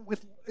it,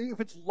 if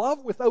it's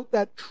love without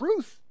that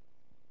truth,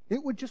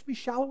 it would just be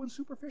shallow and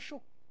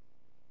superficial.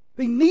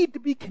 They need to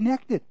be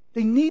connected.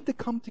 They need to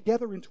come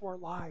together into our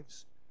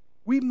lives.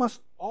 We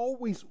must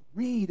always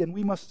read, and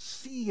we must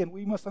see, and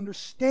we must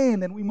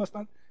understand, and we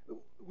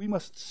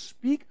must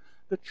speak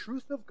the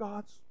truth of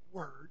God's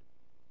word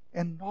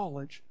and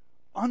knowledge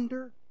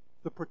under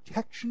the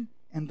protection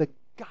and the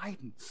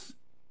guidance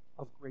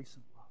of grace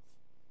and love.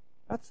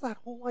 That's that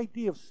whole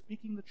idea of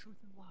speaking the truth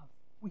in love.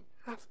 We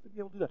have to be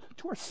able to do that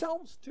to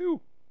ourselves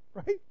too,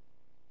 right?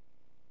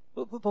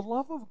 The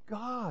love of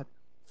God,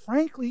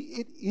 frankly,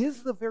 it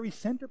is the very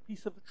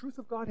centerpiece of the truth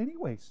of God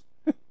anyways,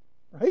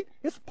 right?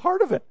 It's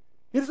part of it.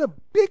 It is a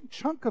big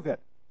chunk of it.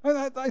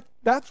 And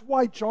that's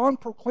why John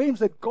proclaims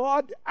that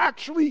God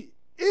actually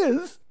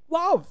is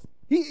love.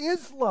 He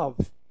is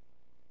love.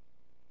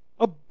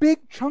 A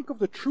big chunk of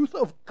the truth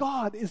of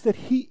God is that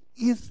He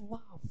is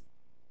love.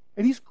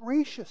 And He's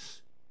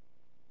gracious.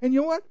 And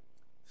you know what?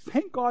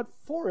 Thank God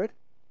for it,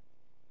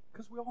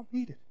 because we all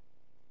need it.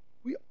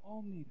 We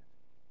all need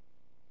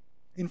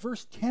it. In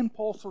verse 10,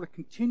 Paul sort of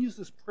continues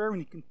this prayer,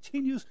 and he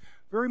continues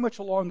very much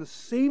along the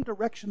same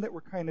direction that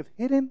we're kind of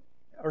heading.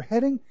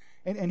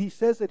 And he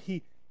says that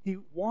he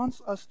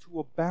wants us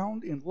to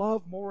abound in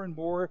love more and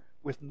more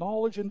with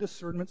knowledge and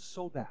discernment,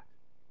 so that.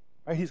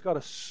 Right? He's got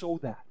to so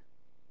that.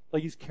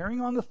 Like he's carrying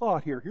on the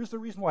thought here. Here's the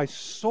reason why,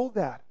 so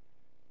that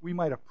we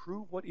might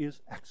approve what is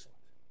excellent.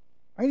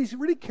 Right? He's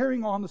really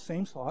carrying on the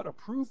same thought,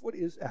 approve what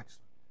is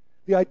excellent.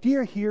 The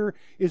idea here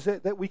is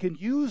that we can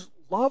use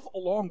love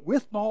along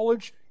with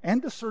knowledge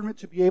and discernment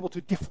to be able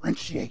to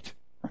differentiate.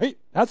 Right?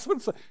 That's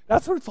what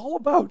it's all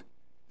about.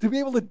 To be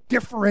able to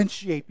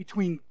differentiate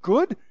between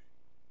good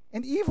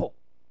and evil.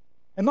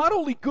 And not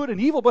only good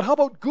and evil, but how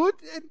about good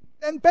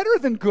and better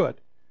than good?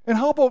 And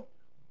how about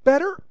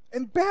better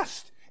and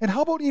best? And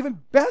how about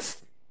even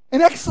best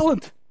and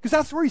excellent? Because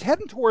that's where he's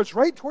heading towards,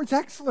 right? Towards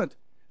excellent.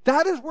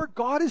 That is where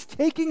God is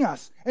taking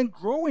us and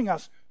growing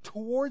us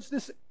towards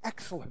this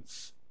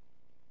excellence.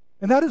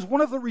 And that is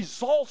one of the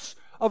results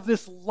of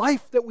this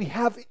life that we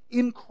have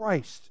in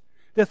Christ.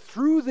 That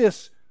through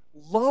this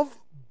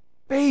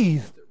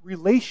love-bathed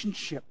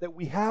relationship that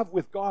we have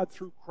with God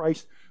through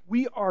Christ,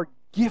 we are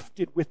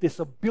gifted with this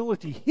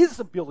ability, His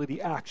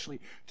ability actually,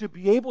 to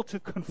be able to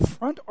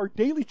confront our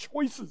daily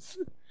choices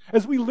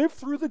as we live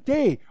through the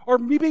day, or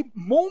maybe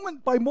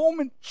moment by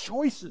moment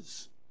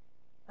choices,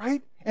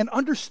 right? And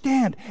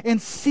understand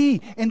and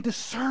see and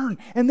discern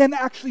and then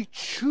actually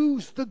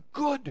choose the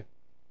good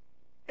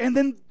and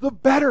then the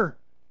better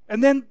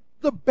and then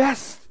the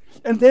best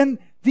and then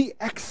the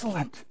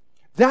excellent.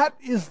 That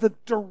is the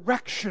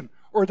direction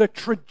or the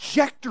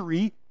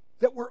trajectory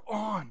that we're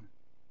on.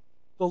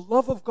 The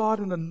love of God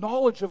and the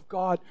knowledge of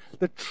God,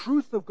 the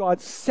truth of God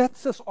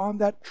sets us on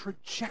that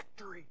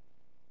trajectory.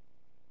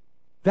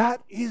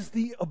 That is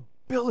the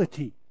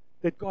ability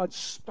that God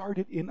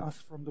started in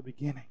us from the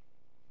beginning.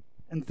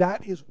 And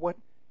that is what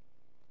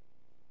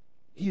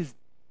He is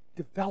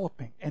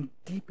developing and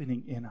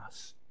deepening in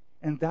us.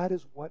 And that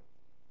is what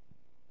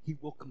He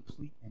will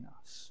complete in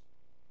us,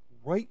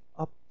 right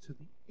up to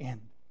the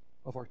end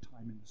of our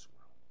time in this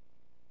world.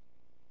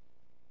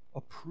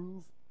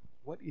 Approve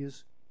what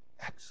is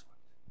excellent.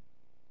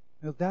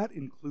 Now that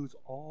includes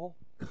all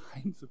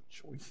kinds of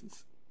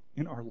choices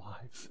in our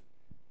lives.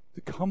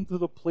 To come to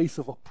the place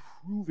of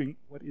approving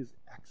what is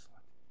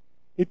excellent.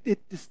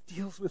 It just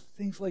deals with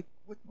things like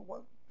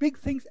what big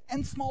things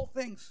and small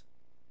things.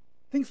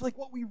 Things like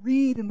what we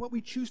read and what we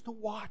choose to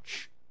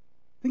watch.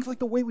 Things like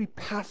the way we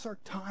pass our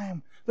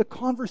time, the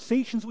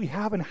conversations we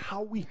have and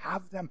how we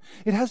have them.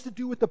 It has to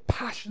do with the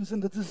passions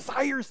and the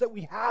desires that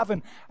we have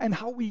and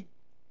how we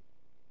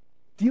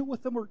deal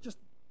with them or just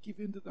give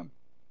in to them.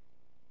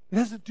 It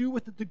has to do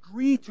with the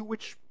degree to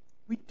which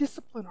we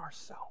discipline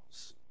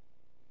ourselves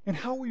and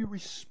how we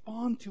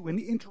respond to and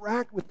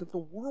interact with the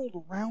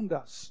world around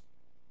us.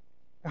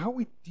 And how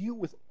we deal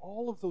with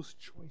all of those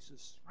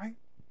choices, right?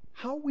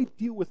 How we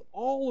deal with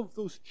all of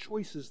those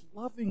choices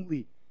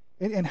lovingly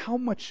and how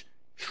much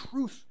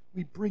truth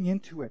we bring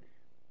into it.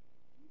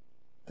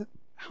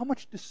 How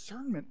much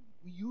discernment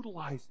we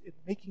utilize in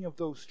making of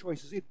those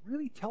choices. It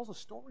really tells a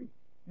story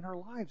in our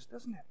lives,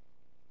 doesn't it?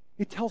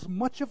 It tells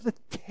much of the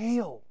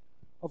tale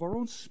of our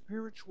own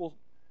spiritual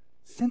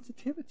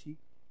sensitivity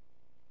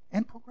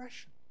and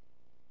progression.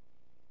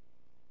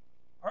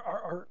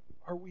 Are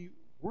we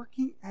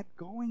working at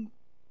going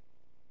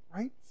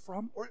right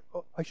from, or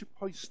I should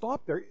probably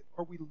stop there,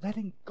 are we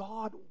letting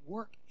God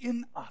work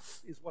in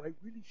us, is what I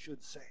really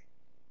should say.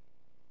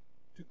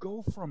 To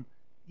go from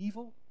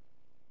evil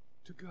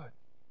to good,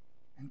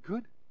 and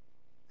good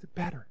to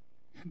better,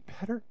 and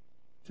better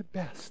to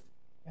best,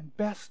 and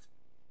best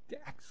to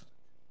excellent.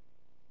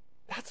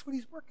 That's what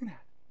he's working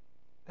at.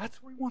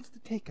 That's where he wants to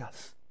take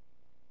us.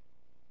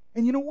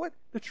 And you know what?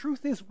 The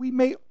truth is, we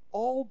may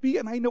all be,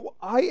 and I know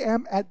I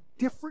am, at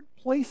different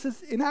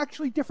places in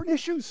actually different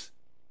issues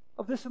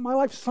of this in my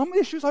life. Some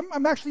issues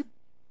I'm actually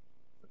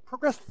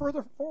progressed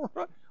further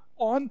forward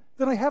on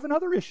than I have in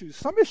other issues.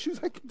 Some issues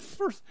I can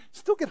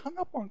still get hung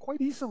up on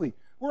quite easily.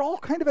 We're all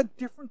kind of at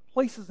different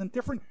places and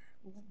different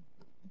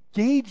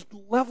gauged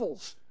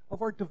levels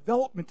of our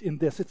development in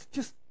this. It's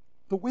just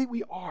the way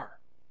we are.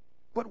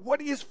 But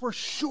what is for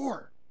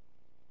sure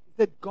is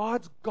that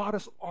God's got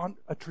us on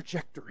a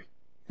trajectory.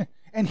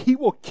 And he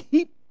will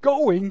keep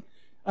going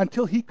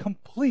until he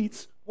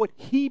completes what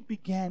he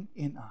began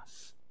in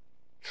us.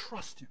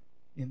 Trust him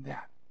in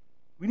that.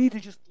 We need to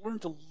just learn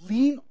to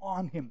lean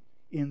on him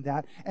in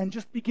that and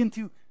just begin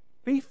to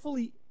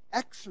faithfully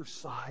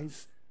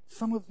exercise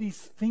some of these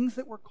things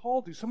that we're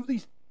called to, some of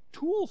these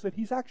tools that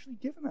he's actually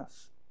given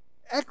us.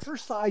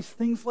 Exercise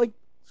things like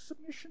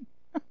submission.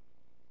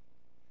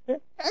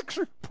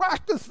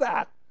 Practice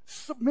that.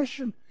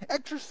 Submission.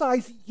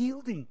 Exercise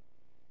yielding.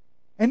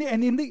 And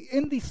in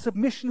the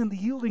submission and the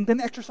yielding,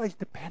 then exercise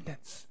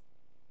dependence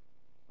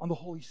on the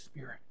Holy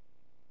Spirit,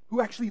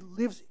 who actually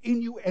lives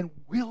in you and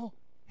will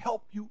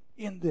help you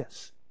in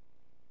this.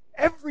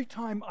 Every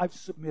time I've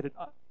submitted,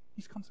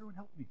 he's come through and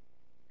helped me.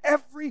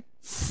 Every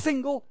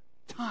single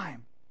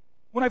time.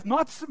 When I've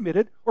not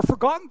submitted or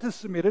forgotten to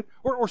submit it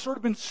or sort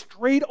of been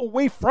strayed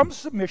away from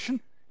submission,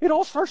 it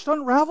all starts to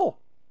unravel.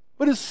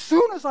 But as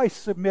soon as I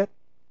submit,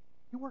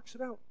 he works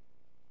it out.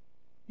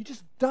 He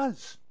just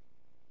does.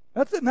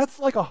 That's it. And that's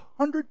like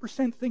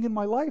 100% thing in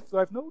my life that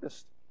I've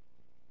noticed.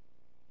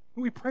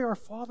 When we pray, our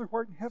Father who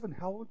art in heaven,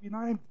 hallowed be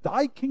thy name,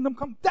 thy kingdom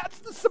come. That's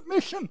the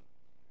submission.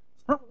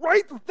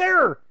 Right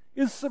there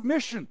is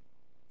submission.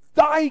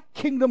 Thy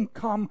kingdom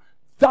come,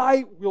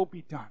 thy will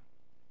be done.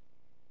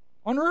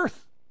 On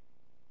earth.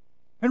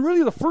 And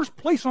really the first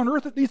place on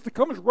earth that needs to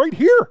come is right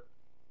here.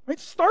 Right?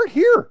 Start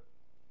here.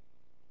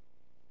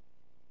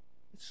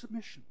 It's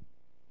submission.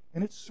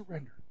 And it's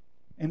surrender.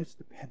 And it's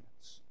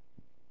dependence.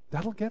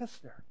 That'll get us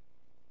there.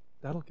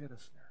 That'll get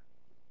us there.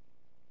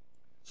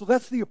 So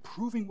that's the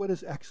approving what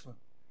is excellent.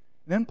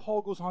 And then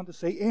Paul goes on to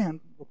say, and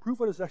approve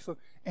what is excellent,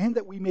 and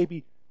that we may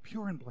be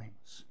pure and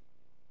blameless.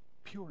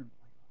 Pure and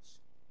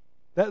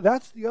blameless.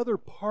 That's the other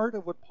part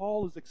of what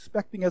Paul is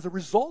expecting as a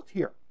result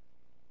here.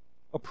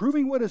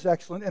 Approving what is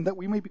excellent, and that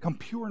we may become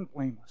pure and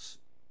blameless.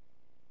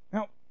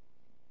 Now,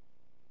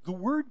 the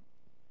word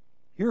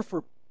here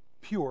for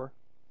pure,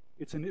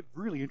 it's a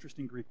really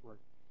interesting Greek word.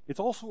 It's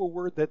also a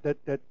word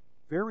that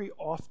very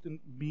often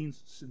means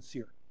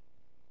sincere.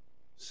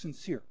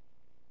 Sincere.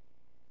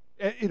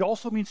 It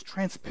also means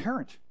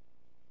transparent.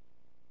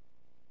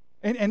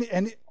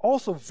 And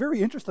also,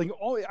 very interesting,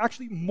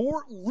 actually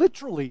more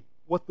literally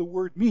what the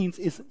word means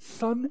is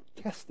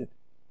sun-tested.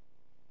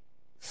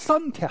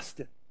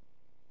 Sun-tested.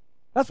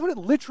 That's what it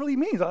literally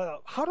means.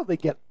 How do they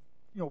get,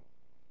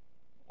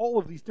 all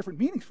of these different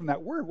meanings from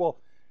that word? Well,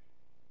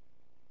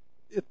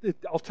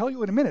 I'll tell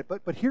you in a minute,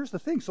 but here's the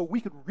thing. So we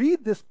could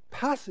read this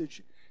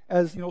passage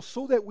as,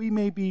 so that we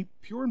may be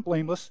pure and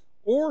blameless,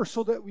 or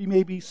so that we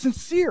may be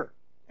sincere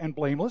and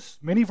blameless.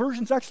 Many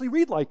versions actually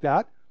read like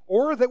that.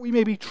 Or that we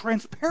may be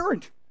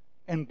transparent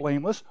and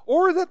blameless,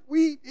 or that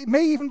we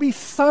may even be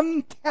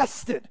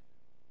sun-tested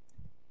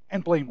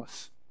and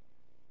blameless.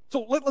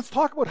 So let's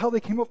talk about how they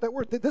came up with that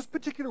word. This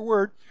particular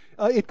word,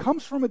 it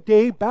comes from a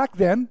day back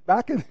then,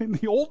 back in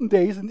the olden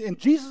days, in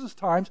Jesus'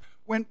 times,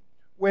 when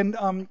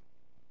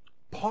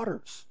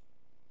potters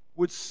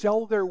would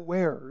sell their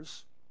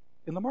wares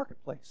in the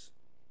marketplace.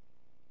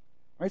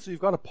 Right? So you've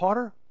got a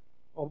potter,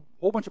 a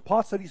whole bunch of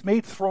pots that he's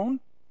made,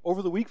 thrown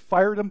over the week,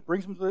 fired them,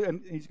 brings them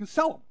and he's going to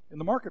sell them in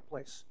the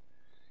marketplace.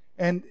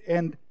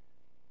 And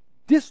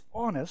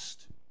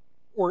dishonest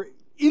or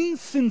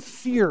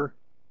insincere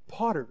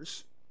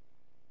potters,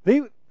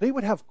 they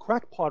would have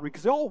cracked pottery,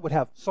 because they all would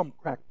have some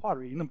cracked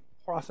pottery in the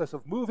process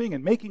of moving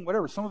and making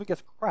whatever. Some of it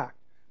gets cracked.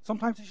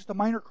 Sometimes it's just a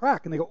minor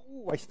crack, and they go,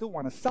 "Oh, I still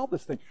want to sell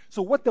this thing."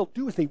 So what they'll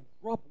do is they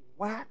rub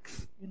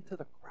wax into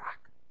the crack.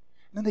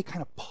 And then they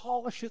kind of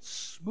polish it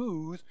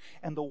smooth,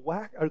 and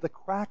the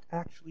crack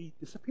actually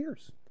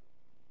disappears.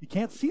 You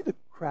can't see the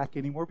crack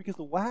anymore because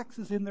the wax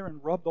is in there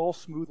and rubbed all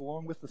smooth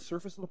along with the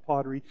surface of the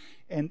pottery,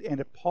 and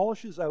it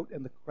polishes out,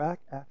 and the crack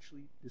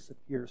actually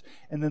disappears.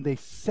 And then they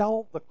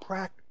sell the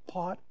cracked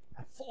pot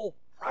at full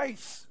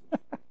price.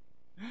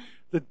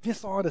 The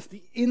dishonest,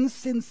 the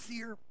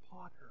insincere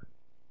potter.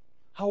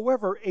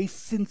 However, a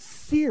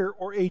sincere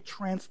or a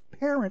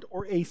transparent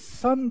or a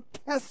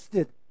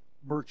sun-tested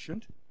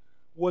merchant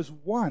was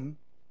one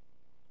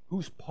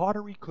whose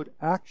pottery could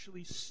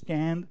actually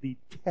stand the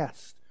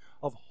test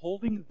of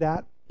holding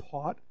that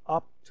pot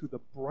up to the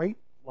bright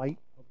light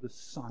of the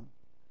sun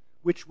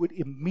which would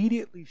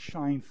immediately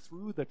shine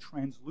through the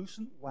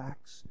translucent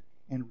wax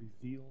and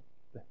reveal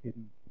the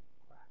hidden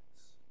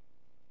cracks.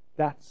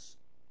 That's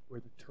where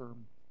the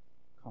term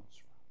comes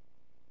from.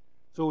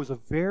 So it was a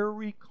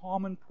very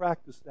common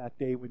practice that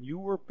day. When you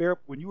were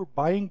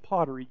buying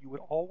pottery, you would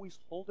always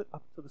hold it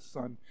up to the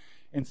sun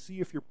and see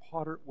if your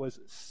potter was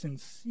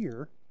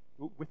sincere,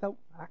 without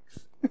wax,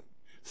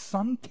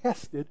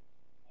 sun-tested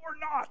or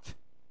not.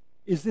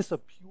 Is this a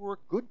pure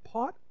good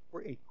pot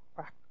or a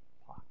cracked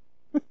pot?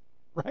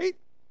 Right?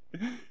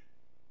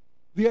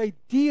 The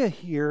idea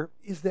here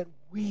is that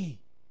we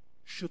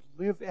should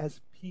live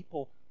as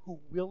people who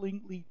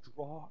willingly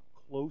draw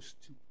close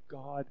to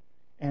God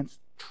and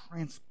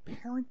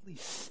transparently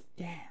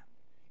stand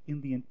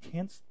in the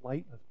intense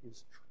light of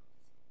His truth.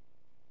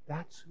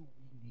 That's who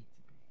we need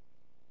to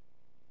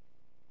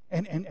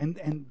be.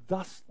 And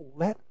thus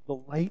let the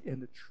light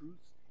and the truth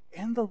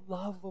and the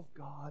love of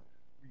God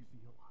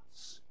reveal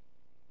us.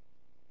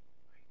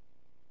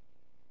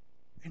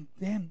 And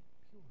then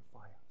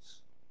purify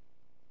us.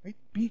 Right?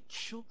 Be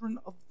children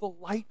of the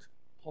light,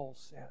 Paul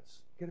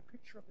says. Get a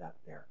picture of that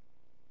there.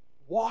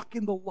 Walk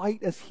in the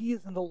light as He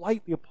is in the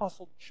light, the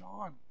Apostle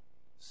John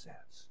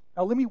says.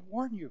 Now let me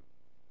warn you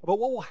about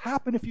what will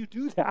happen if you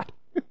do that.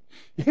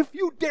 If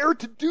you dare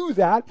to do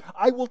that,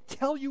 I will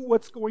tell you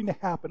what's going to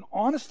happen.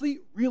 Honestly,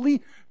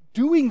 really,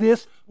 doing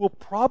this will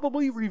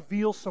probably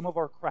reveal some of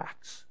our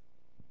cracks.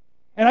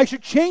 And I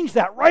should change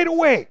that right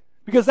away,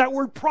 because that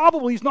word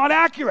probably is not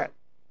accurate.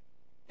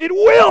 It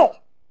will.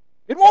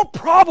 It won't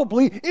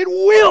probably, it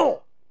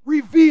will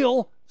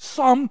reveal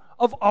some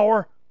of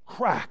our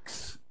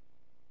cracks.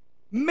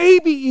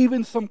 Maybe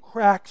even some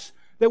cracks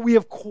that we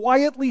have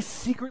quietly,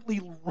 secretly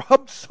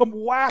rubbed some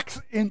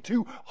wax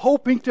into,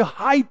 hoping to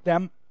hide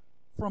them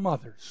from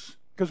others.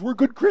 Because we're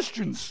good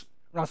Christians.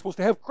 We're not supposed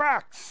to have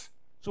cracks.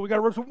 So we got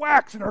to rub some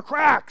wax in our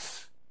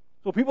cracks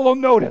so people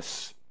don't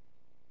notice.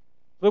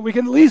 So that we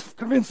can at least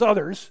convince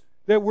others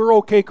that we're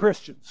okay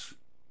Christians.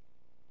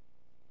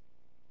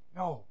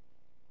 No.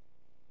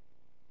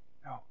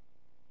 No.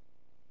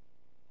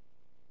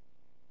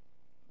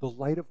 The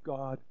light of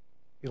God,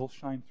 it'll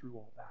shine through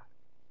all that.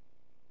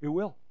 It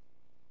will.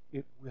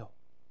 It will.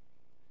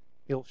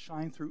 It'll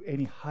shine through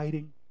any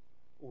hiding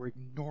or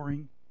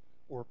ignoring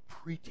or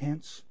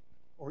pretense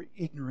or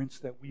ignorance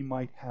that we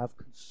might have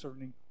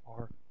concerning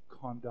our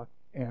conduct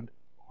and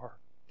our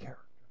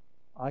character,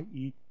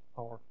 i.e.,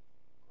 our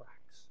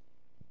cracks.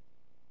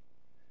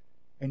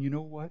 And you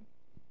know what?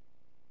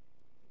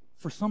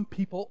 For some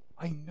people,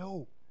 I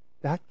know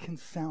that can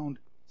sound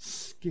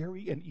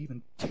scary and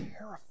even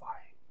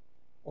terrifying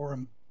or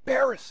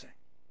embarrassing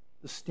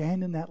to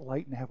stand in that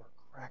light and have our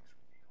cracks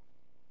revealed.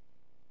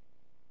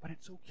 But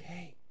it's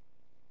okay.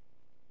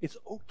 It's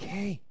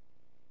okay.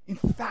 In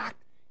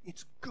fact,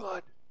 it's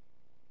good.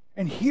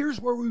 And here's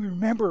where we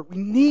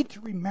need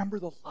to remember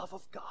the love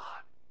of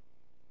God.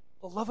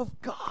 The love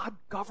of God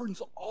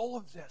governs all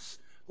of this.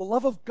 The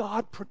love of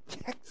God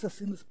protects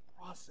us in this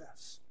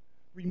process.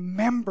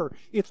 Remember,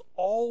 it's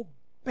all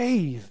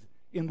bathed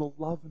in the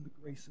love and the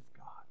grace of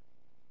God.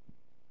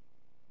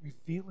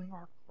 Revealing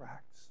our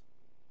cracks.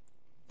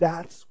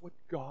 That's what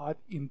God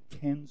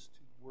intends to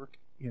work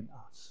in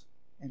us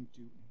and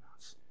do in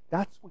us.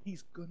 That's what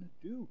He's going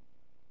to do.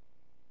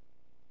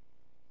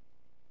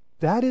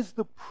 That is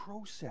the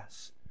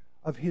process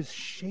of His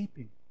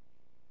shaping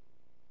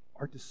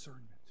our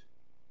discernment.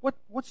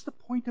 What's the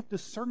point of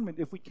discernment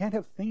if we can't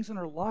have things in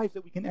our lives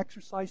that we can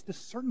exercise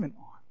discernment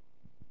on?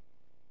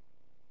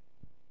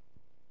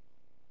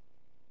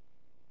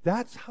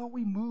 That's how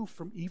we move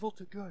from evil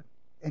to good,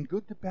 and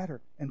good to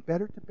better, and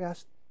better to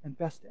best, and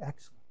best to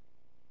excellent.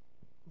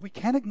 If we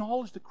can't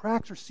acknowledge the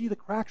cracks or see the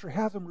cracks or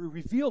have them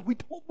revealed, we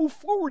don't move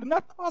forward in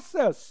that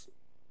process.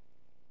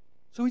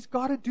 So He's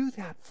got to do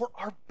that for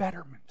our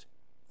betterment,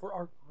 for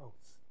our growth.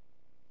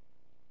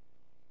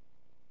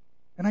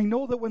 And I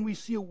know that when we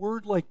see a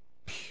word like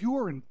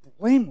pure and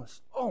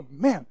blameless, oh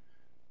man,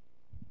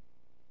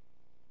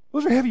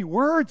 those are heavy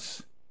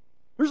words.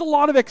 There's a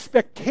lot of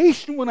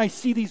expectation when I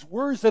see these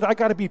words that I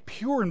got to be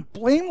pure and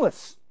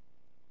blameless.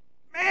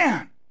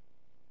 Man,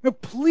 now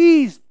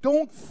please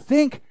don't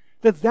think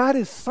that that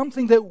is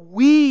something that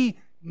we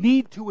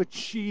need to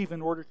achieve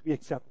in order to be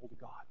acceptable to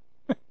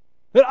God.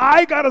 That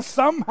I got to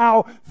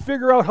somehow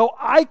figure out how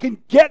I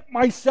can get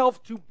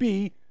myself to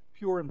be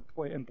pure and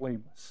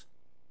blameless.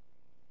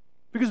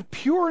 Because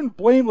pure and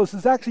blameless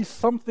is actually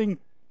something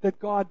that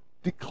God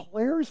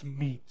declares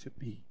me to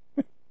be.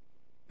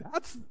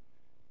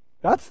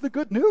 That's the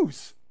good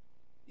news.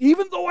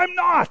 Even though I'm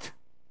not.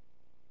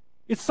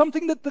 It's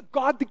something that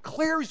God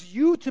declares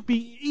you to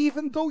be,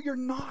 even though you're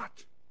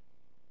not.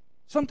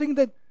 Something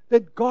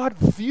that God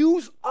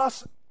views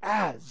us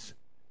as.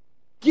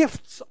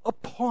 Gifts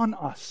upon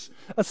us.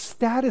 A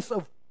status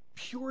of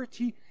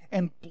purity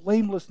and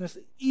blamelessness,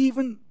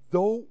 even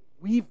though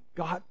we've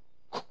got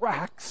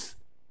cracks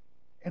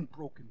and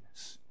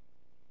brokenness.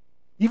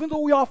 Even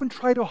though we often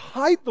try to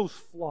hide those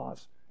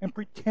flaws and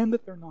pretend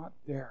that they're not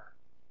there.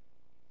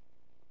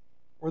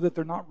 Or that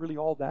they're not really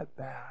all that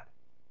bad.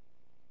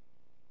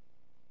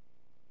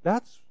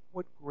 That's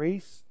what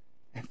grace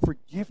and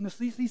forgiveness,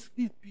 these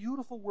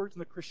beautiful words in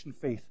the Christian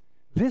faith,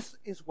 this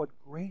is what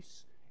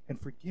grace and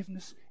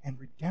forgiveness and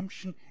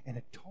redemption and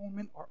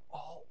atonement are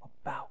all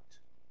about.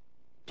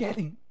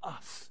 Getting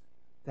us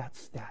that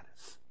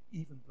status,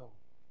 even though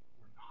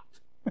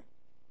we're not.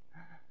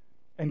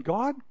 And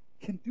God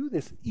can do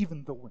this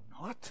even though we're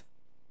not,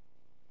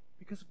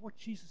 because of what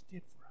Jesus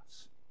did for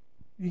us.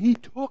 He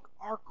took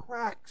our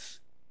cracks.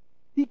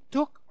 He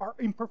took our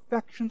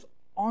imperfections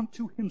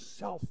onto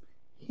himself.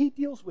 He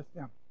deals with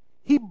them.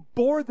 He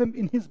bore them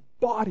in his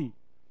body.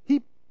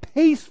 He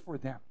pays for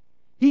them.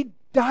 He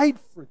died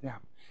for them.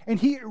 And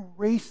he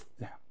erased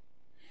them.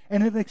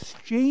 And in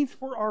exchange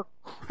for our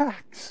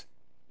cracks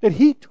that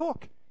he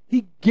took,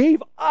 he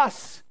gave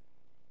us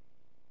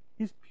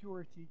his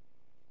purity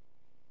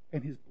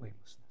and his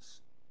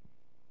blamelessness.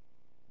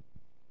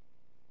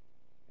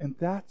 And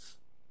that's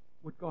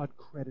what God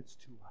credits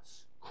to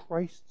us,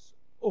 Christ's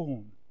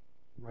own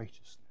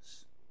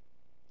righteousness.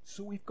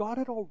 So we've got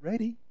it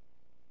already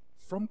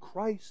from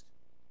Christ.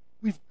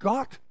 We've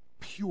got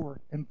pure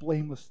and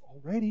blameless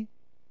already.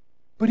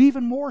 But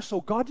even more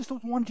so, God just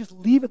doesn't want to just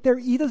leave it there.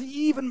 He does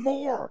even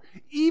more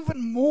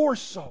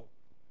so.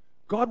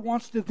 God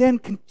wants to then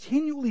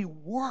continually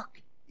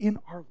work in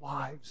our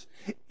lives,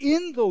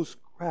 in those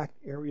cracked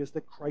areas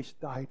that Christ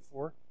died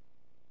for.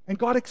 And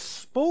God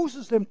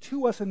exposes them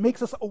to us and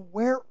makes us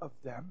aware of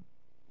them.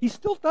 He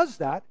still does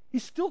that. He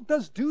still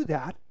does do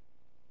that.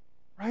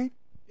 Right?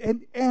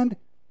 And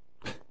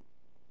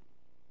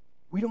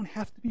we don't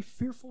have to be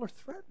fearful or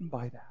threatened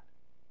by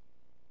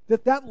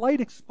that. That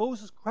light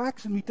exposes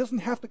cracks in me doesn't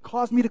have to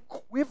cause me to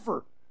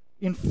quiver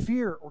in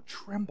fear or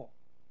tremble.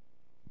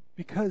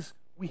 Because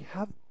we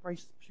have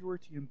Christ's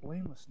purity and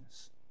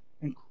blamelessness.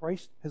 And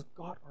Christ has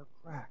got our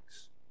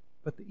cracks.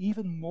 But the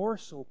even more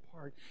so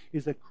part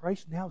is that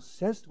Christ now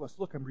says to us,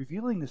 look, I'm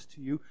revealing this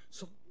to you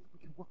so we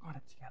can work on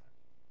it together.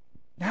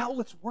 Now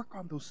let's work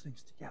on those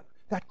things together.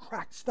 That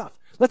cracked stuff.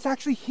 Let's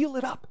actually heal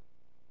it up.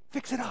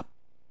 Fix it up.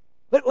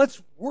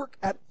 Let's work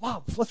at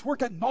love. Let's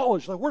work at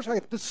knowledge. Let's work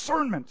at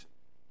discernment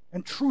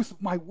and truth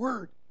of my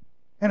word.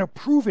 And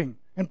approving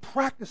and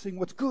practicing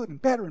what's good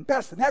and better and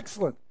best and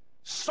excellent.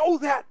 So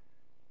that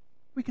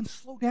we can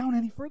slow down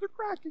any further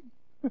cracking.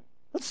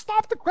 Let's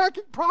stop the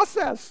cracking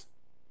process.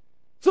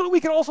 So that we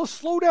can also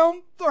slow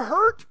down the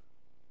hurt.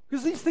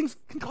 Because these things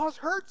can cause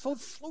hurt. So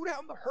let's slow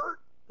down the hurt.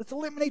 Let's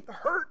eliminate the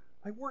hurt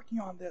by working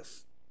on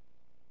this.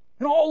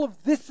 And all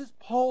of this is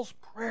Paul's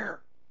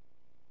prayer.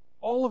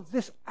 All of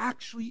this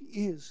actually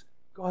is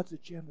God's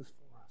agendas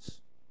for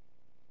us.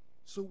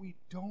 So we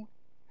don't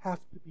have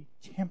to be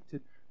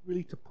tempted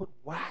really to put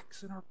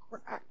wax in our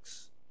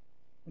cracks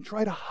and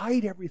try to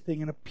hide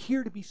everything and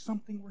appear to be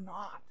something we're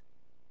not.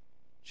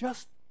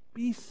 Just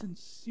be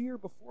sincere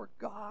before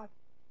God.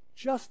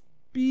 Just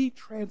be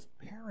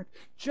transparent.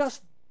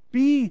 Just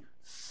be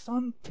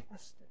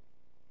sun-tested.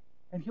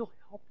 And He'll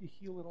help you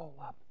heal it all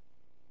up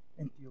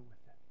and deal with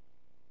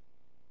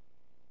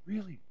it.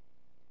 Really.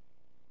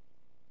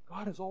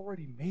 God has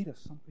already made us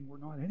something we're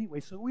not anyway,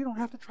 so we don't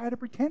have to try to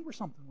pretend we're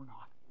something we're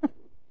not.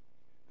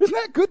 Isn't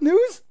that good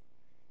news?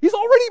 He's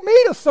already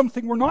made us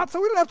something we're not,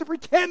 so we don't have to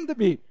pretend to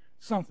be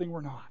something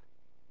we're not.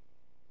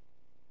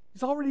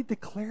 He's already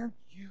declared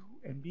you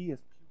and me as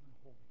pure and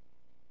holy,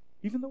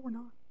 even though we're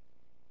not.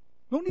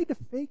 No need to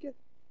fake it.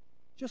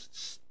 Just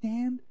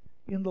stand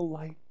in the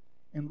light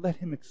and let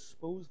Him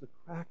expose the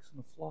cracks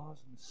and the flaws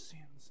and the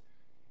sins,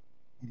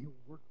 and He'll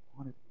work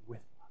on it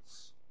with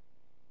us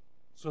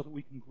so that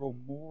we can grow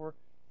more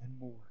and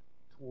more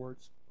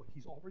towards what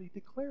He's already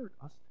declared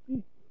us to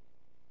be.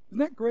 Isn't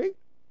that great?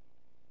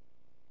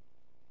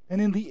 And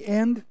in the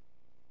end,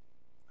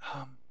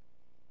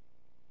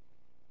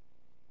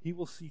 He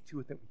will see to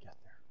it that we get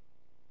there.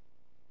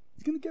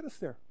 He's going to get us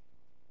there.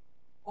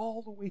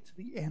 All the way to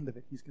the end of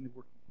it, He's going to be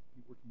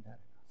working that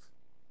in us.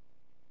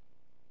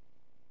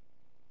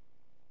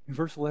 In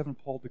verse 11,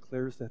 Paul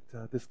declares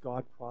that this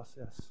God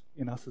process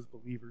in us as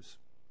believers,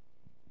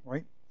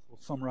 right? We'll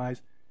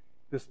summarize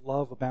this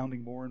love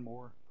abounding more and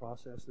more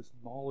process, this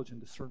knowledge and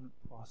discernment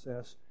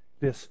process,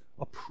 this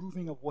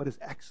approving of what is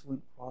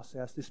excellent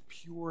process, this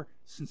pure,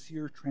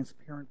 sincere,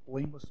 transparent,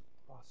 blameless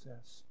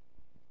process.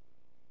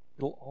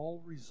 It'll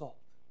all result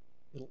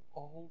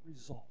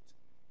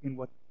in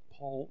what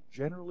Paul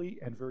generally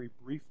and very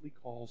briefly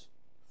calls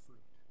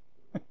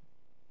fruit.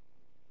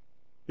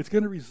 It's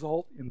going to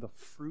result in the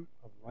fruit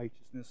of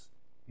righteousness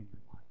in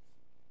your life.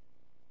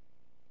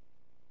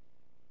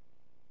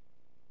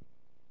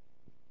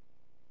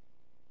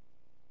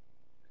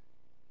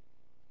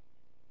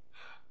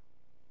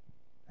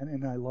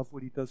 And I love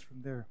what he does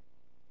from there.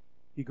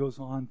 He goes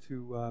on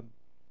to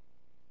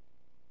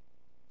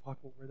talk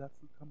about where that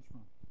fruit comes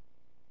from.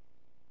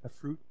 That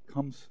fruit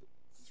comes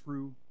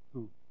through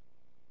who?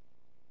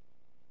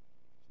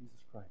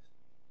 Jesus Christ.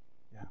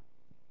 Yeah.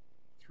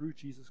 Through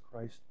Jesus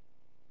Christ,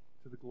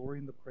 to the glory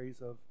and the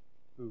praise of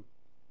who?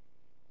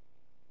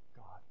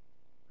 God.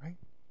 Right?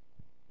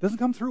 It doesn't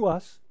come through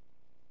us.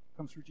 It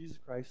comes through Jesus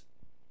Christ.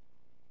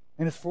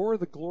 And it's for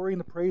the glory and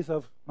the praise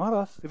of, not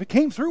us. If it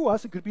came through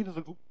us, it could be to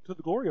the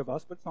glory of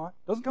us, but it's not.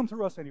 It doesn't come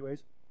through us anyways.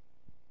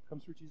 It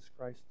comes through Jesus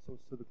Christ, so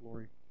it's to the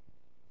glory of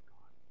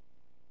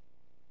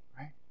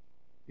God. Right?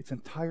 It's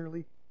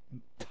entirely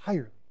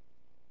to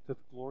the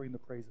glory and the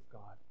praise of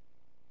God.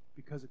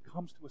 Because it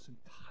comes to us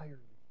entirely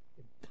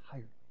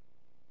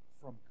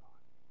from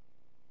God.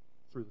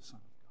 Through the Son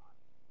of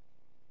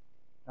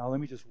God. Now let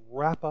me just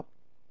wrap up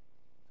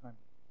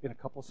in a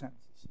couple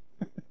sentences.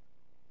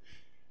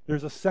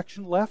 There's a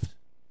section left,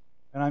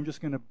 and I'm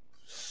just going to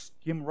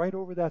skim right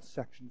over that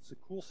section. It's a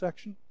cool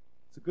section.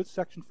 It's a good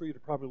section for you to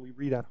probably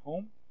read at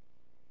home.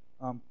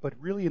 But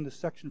really in the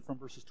section from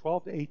verses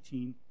 12 to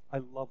 18, I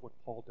love what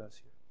Paul does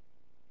here.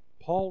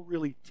 Paul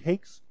really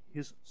takes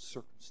his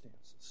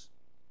circumstances,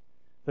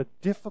 the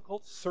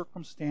difficult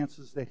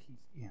circumstances that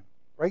he's in,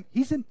 right?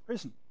 He's in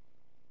prison.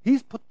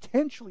 He's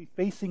potentially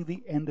facing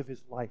the end of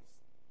his life.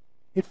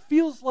 It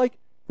feels like,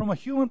 from a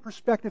human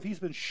perspective, he's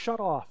been shut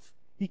off.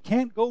 He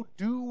can't go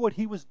do what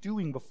he was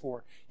doing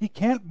before. He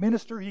can't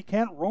minister. He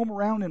can't roam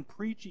around and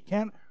preach. He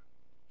can't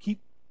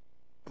keep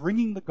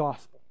bringing the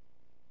gospel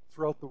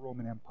throughout the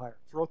Roman Empire,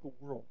 throughout the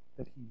world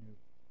that he knew.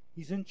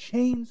 He's in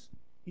chains.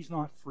 He's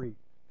not free.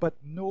 But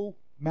no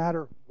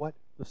matter what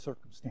the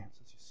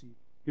circumstances, you see,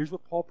 here's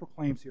what Paul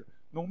proclaims here.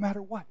 No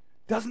matter what.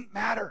 Doesn't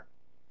matter.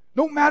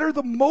 No matter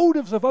the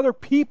motives of other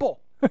people.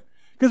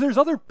 Because there's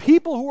other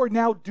people who are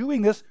now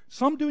doing this,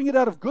 some doing it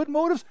out of good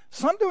motives,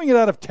 some doing it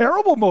out of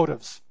terrible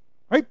motives.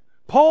 Right?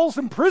 Paul's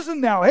in prison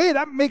now. Hey,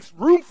 that makes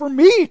room for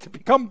me to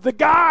become the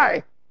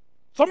guy.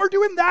 Some are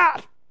doing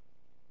that.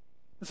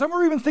 And some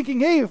are even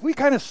thinking, hey, if we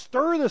kind of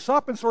stir this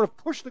up and sort of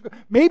push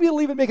maybe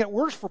it'll even make it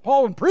worse for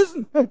Paul in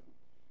prison.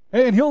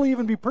 And he'll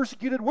even be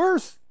persecuted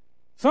worse.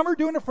 Some are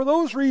doing it for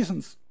those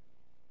reasons.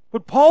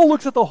 But Paul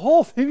looks at the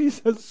whole thing and he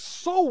says,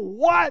 so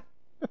what?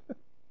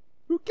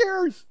 Who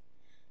cares?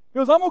 He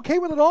goes, I'm okay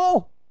with it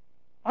all.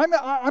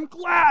 I'm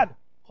glad,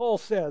 Paul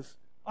says.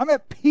 I'm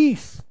at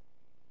peace.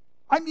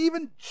 I'm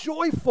even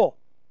joyful.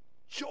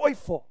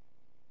 Joyful.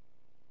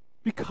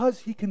 Because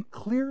he can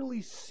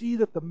clearly see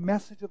that the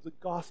message of the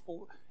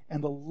gospel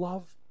and the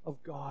love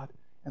of God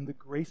and the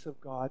grace of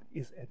God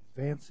is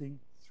advancing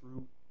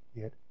through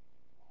it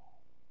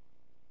all.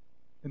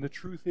 And the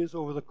truth is,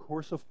 over the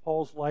course of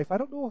Paul's life, I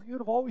don't know if he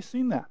would have always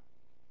seen that.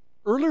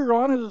 Earlier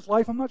on in his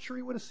life, I'm not sure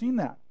he would have seen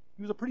that.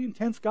 He was a pretty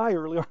intense guy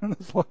early on in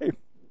his life.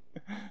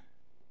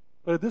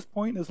 But at this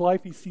point in his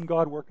life, he's seen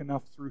God work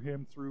enough through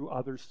him, through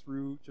others,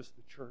 through just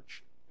the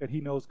church, that he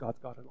knows God's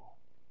got it all.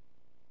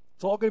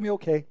 It's all going to be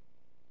okay.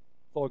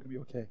 It's all going to be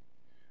okay.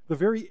 The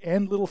very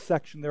end little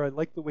section there, I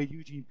like the way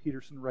Eugene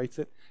Peterson writes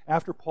it.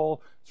 After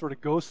Paul sort of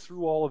goes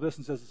through all of this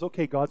and says, it's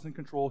okay, God's in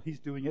control, he's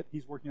doing it,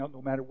 he's working out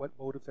no matter what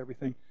motives,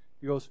 everything.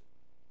 He goes,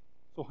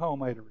 so how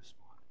am I to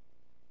respond?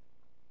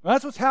 Well,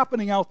 that's what's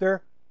happening out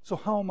there, so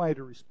how am I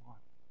to respond?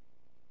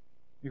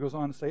 He goes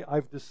on to say,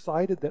 I've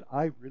decided that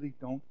I really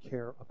don't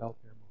care about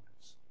their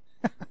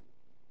motives.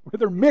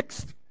 Whether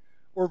mixed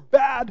or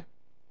bad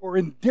or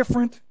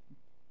indifferent,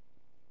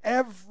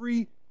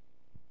 every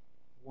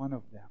one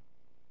of them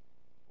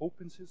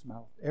opens his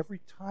mouth.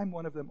 Every time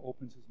one of them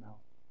opens his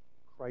mouth,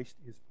 Christ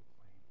is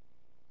proclaimed.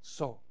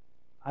 So,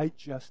 I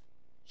just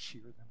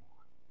cheer them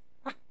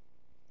on.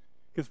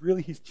 Because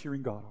really, he's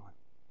cheering God on.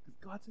 Because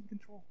God's in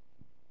control.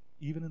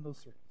 Even in those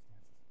circumstances,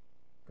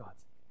 God's in control.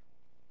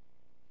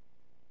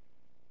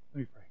 Let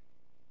me pray.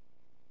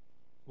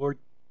 Lord,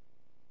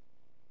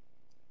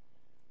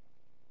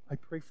 I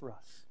pray for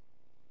us.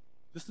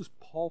 Just as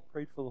Paul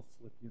prayed for the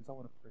Philippians, I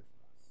want to pray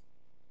for us.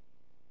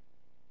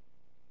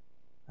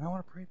 And I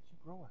want to pray that you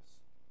grow us.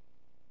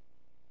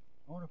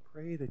 I want to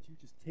pray that you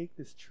just take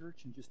this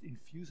church and just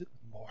infuse it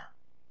with more.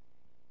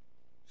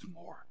 There's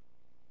more.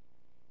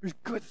 There's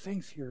good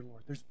things here,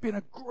 Lord. There's been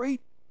a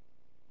great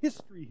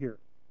history here.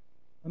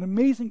 An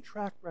amazing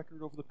track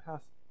record over the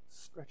past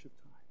stretch of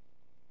time.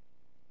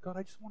 God,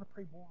 I just want to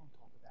pray more on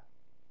top of that.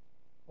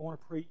 I want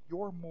to pray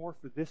your more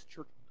for this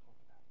church on top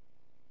of that.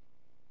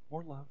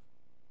 More love,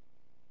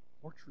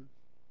 more truth,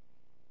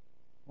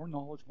 more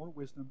knowledge, more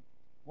wisdom,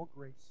 more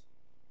grace,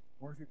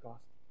 more of your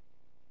gospel,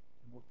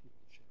 and more people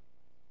to share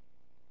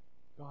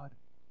with. God,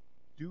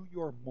 do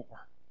your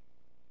more.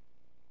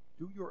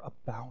 Do your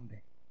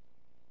abounding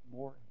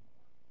more and more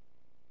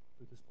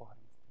for this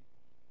body of people.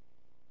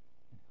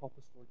 And help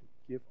us, Lord, to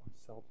give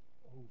ourselves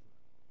over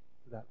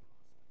to that process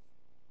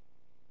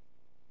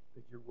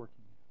that you're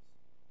working in us.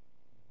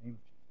 In the name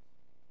of Jesus.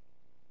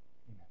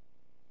 Amen.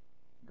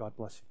 God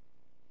bless you.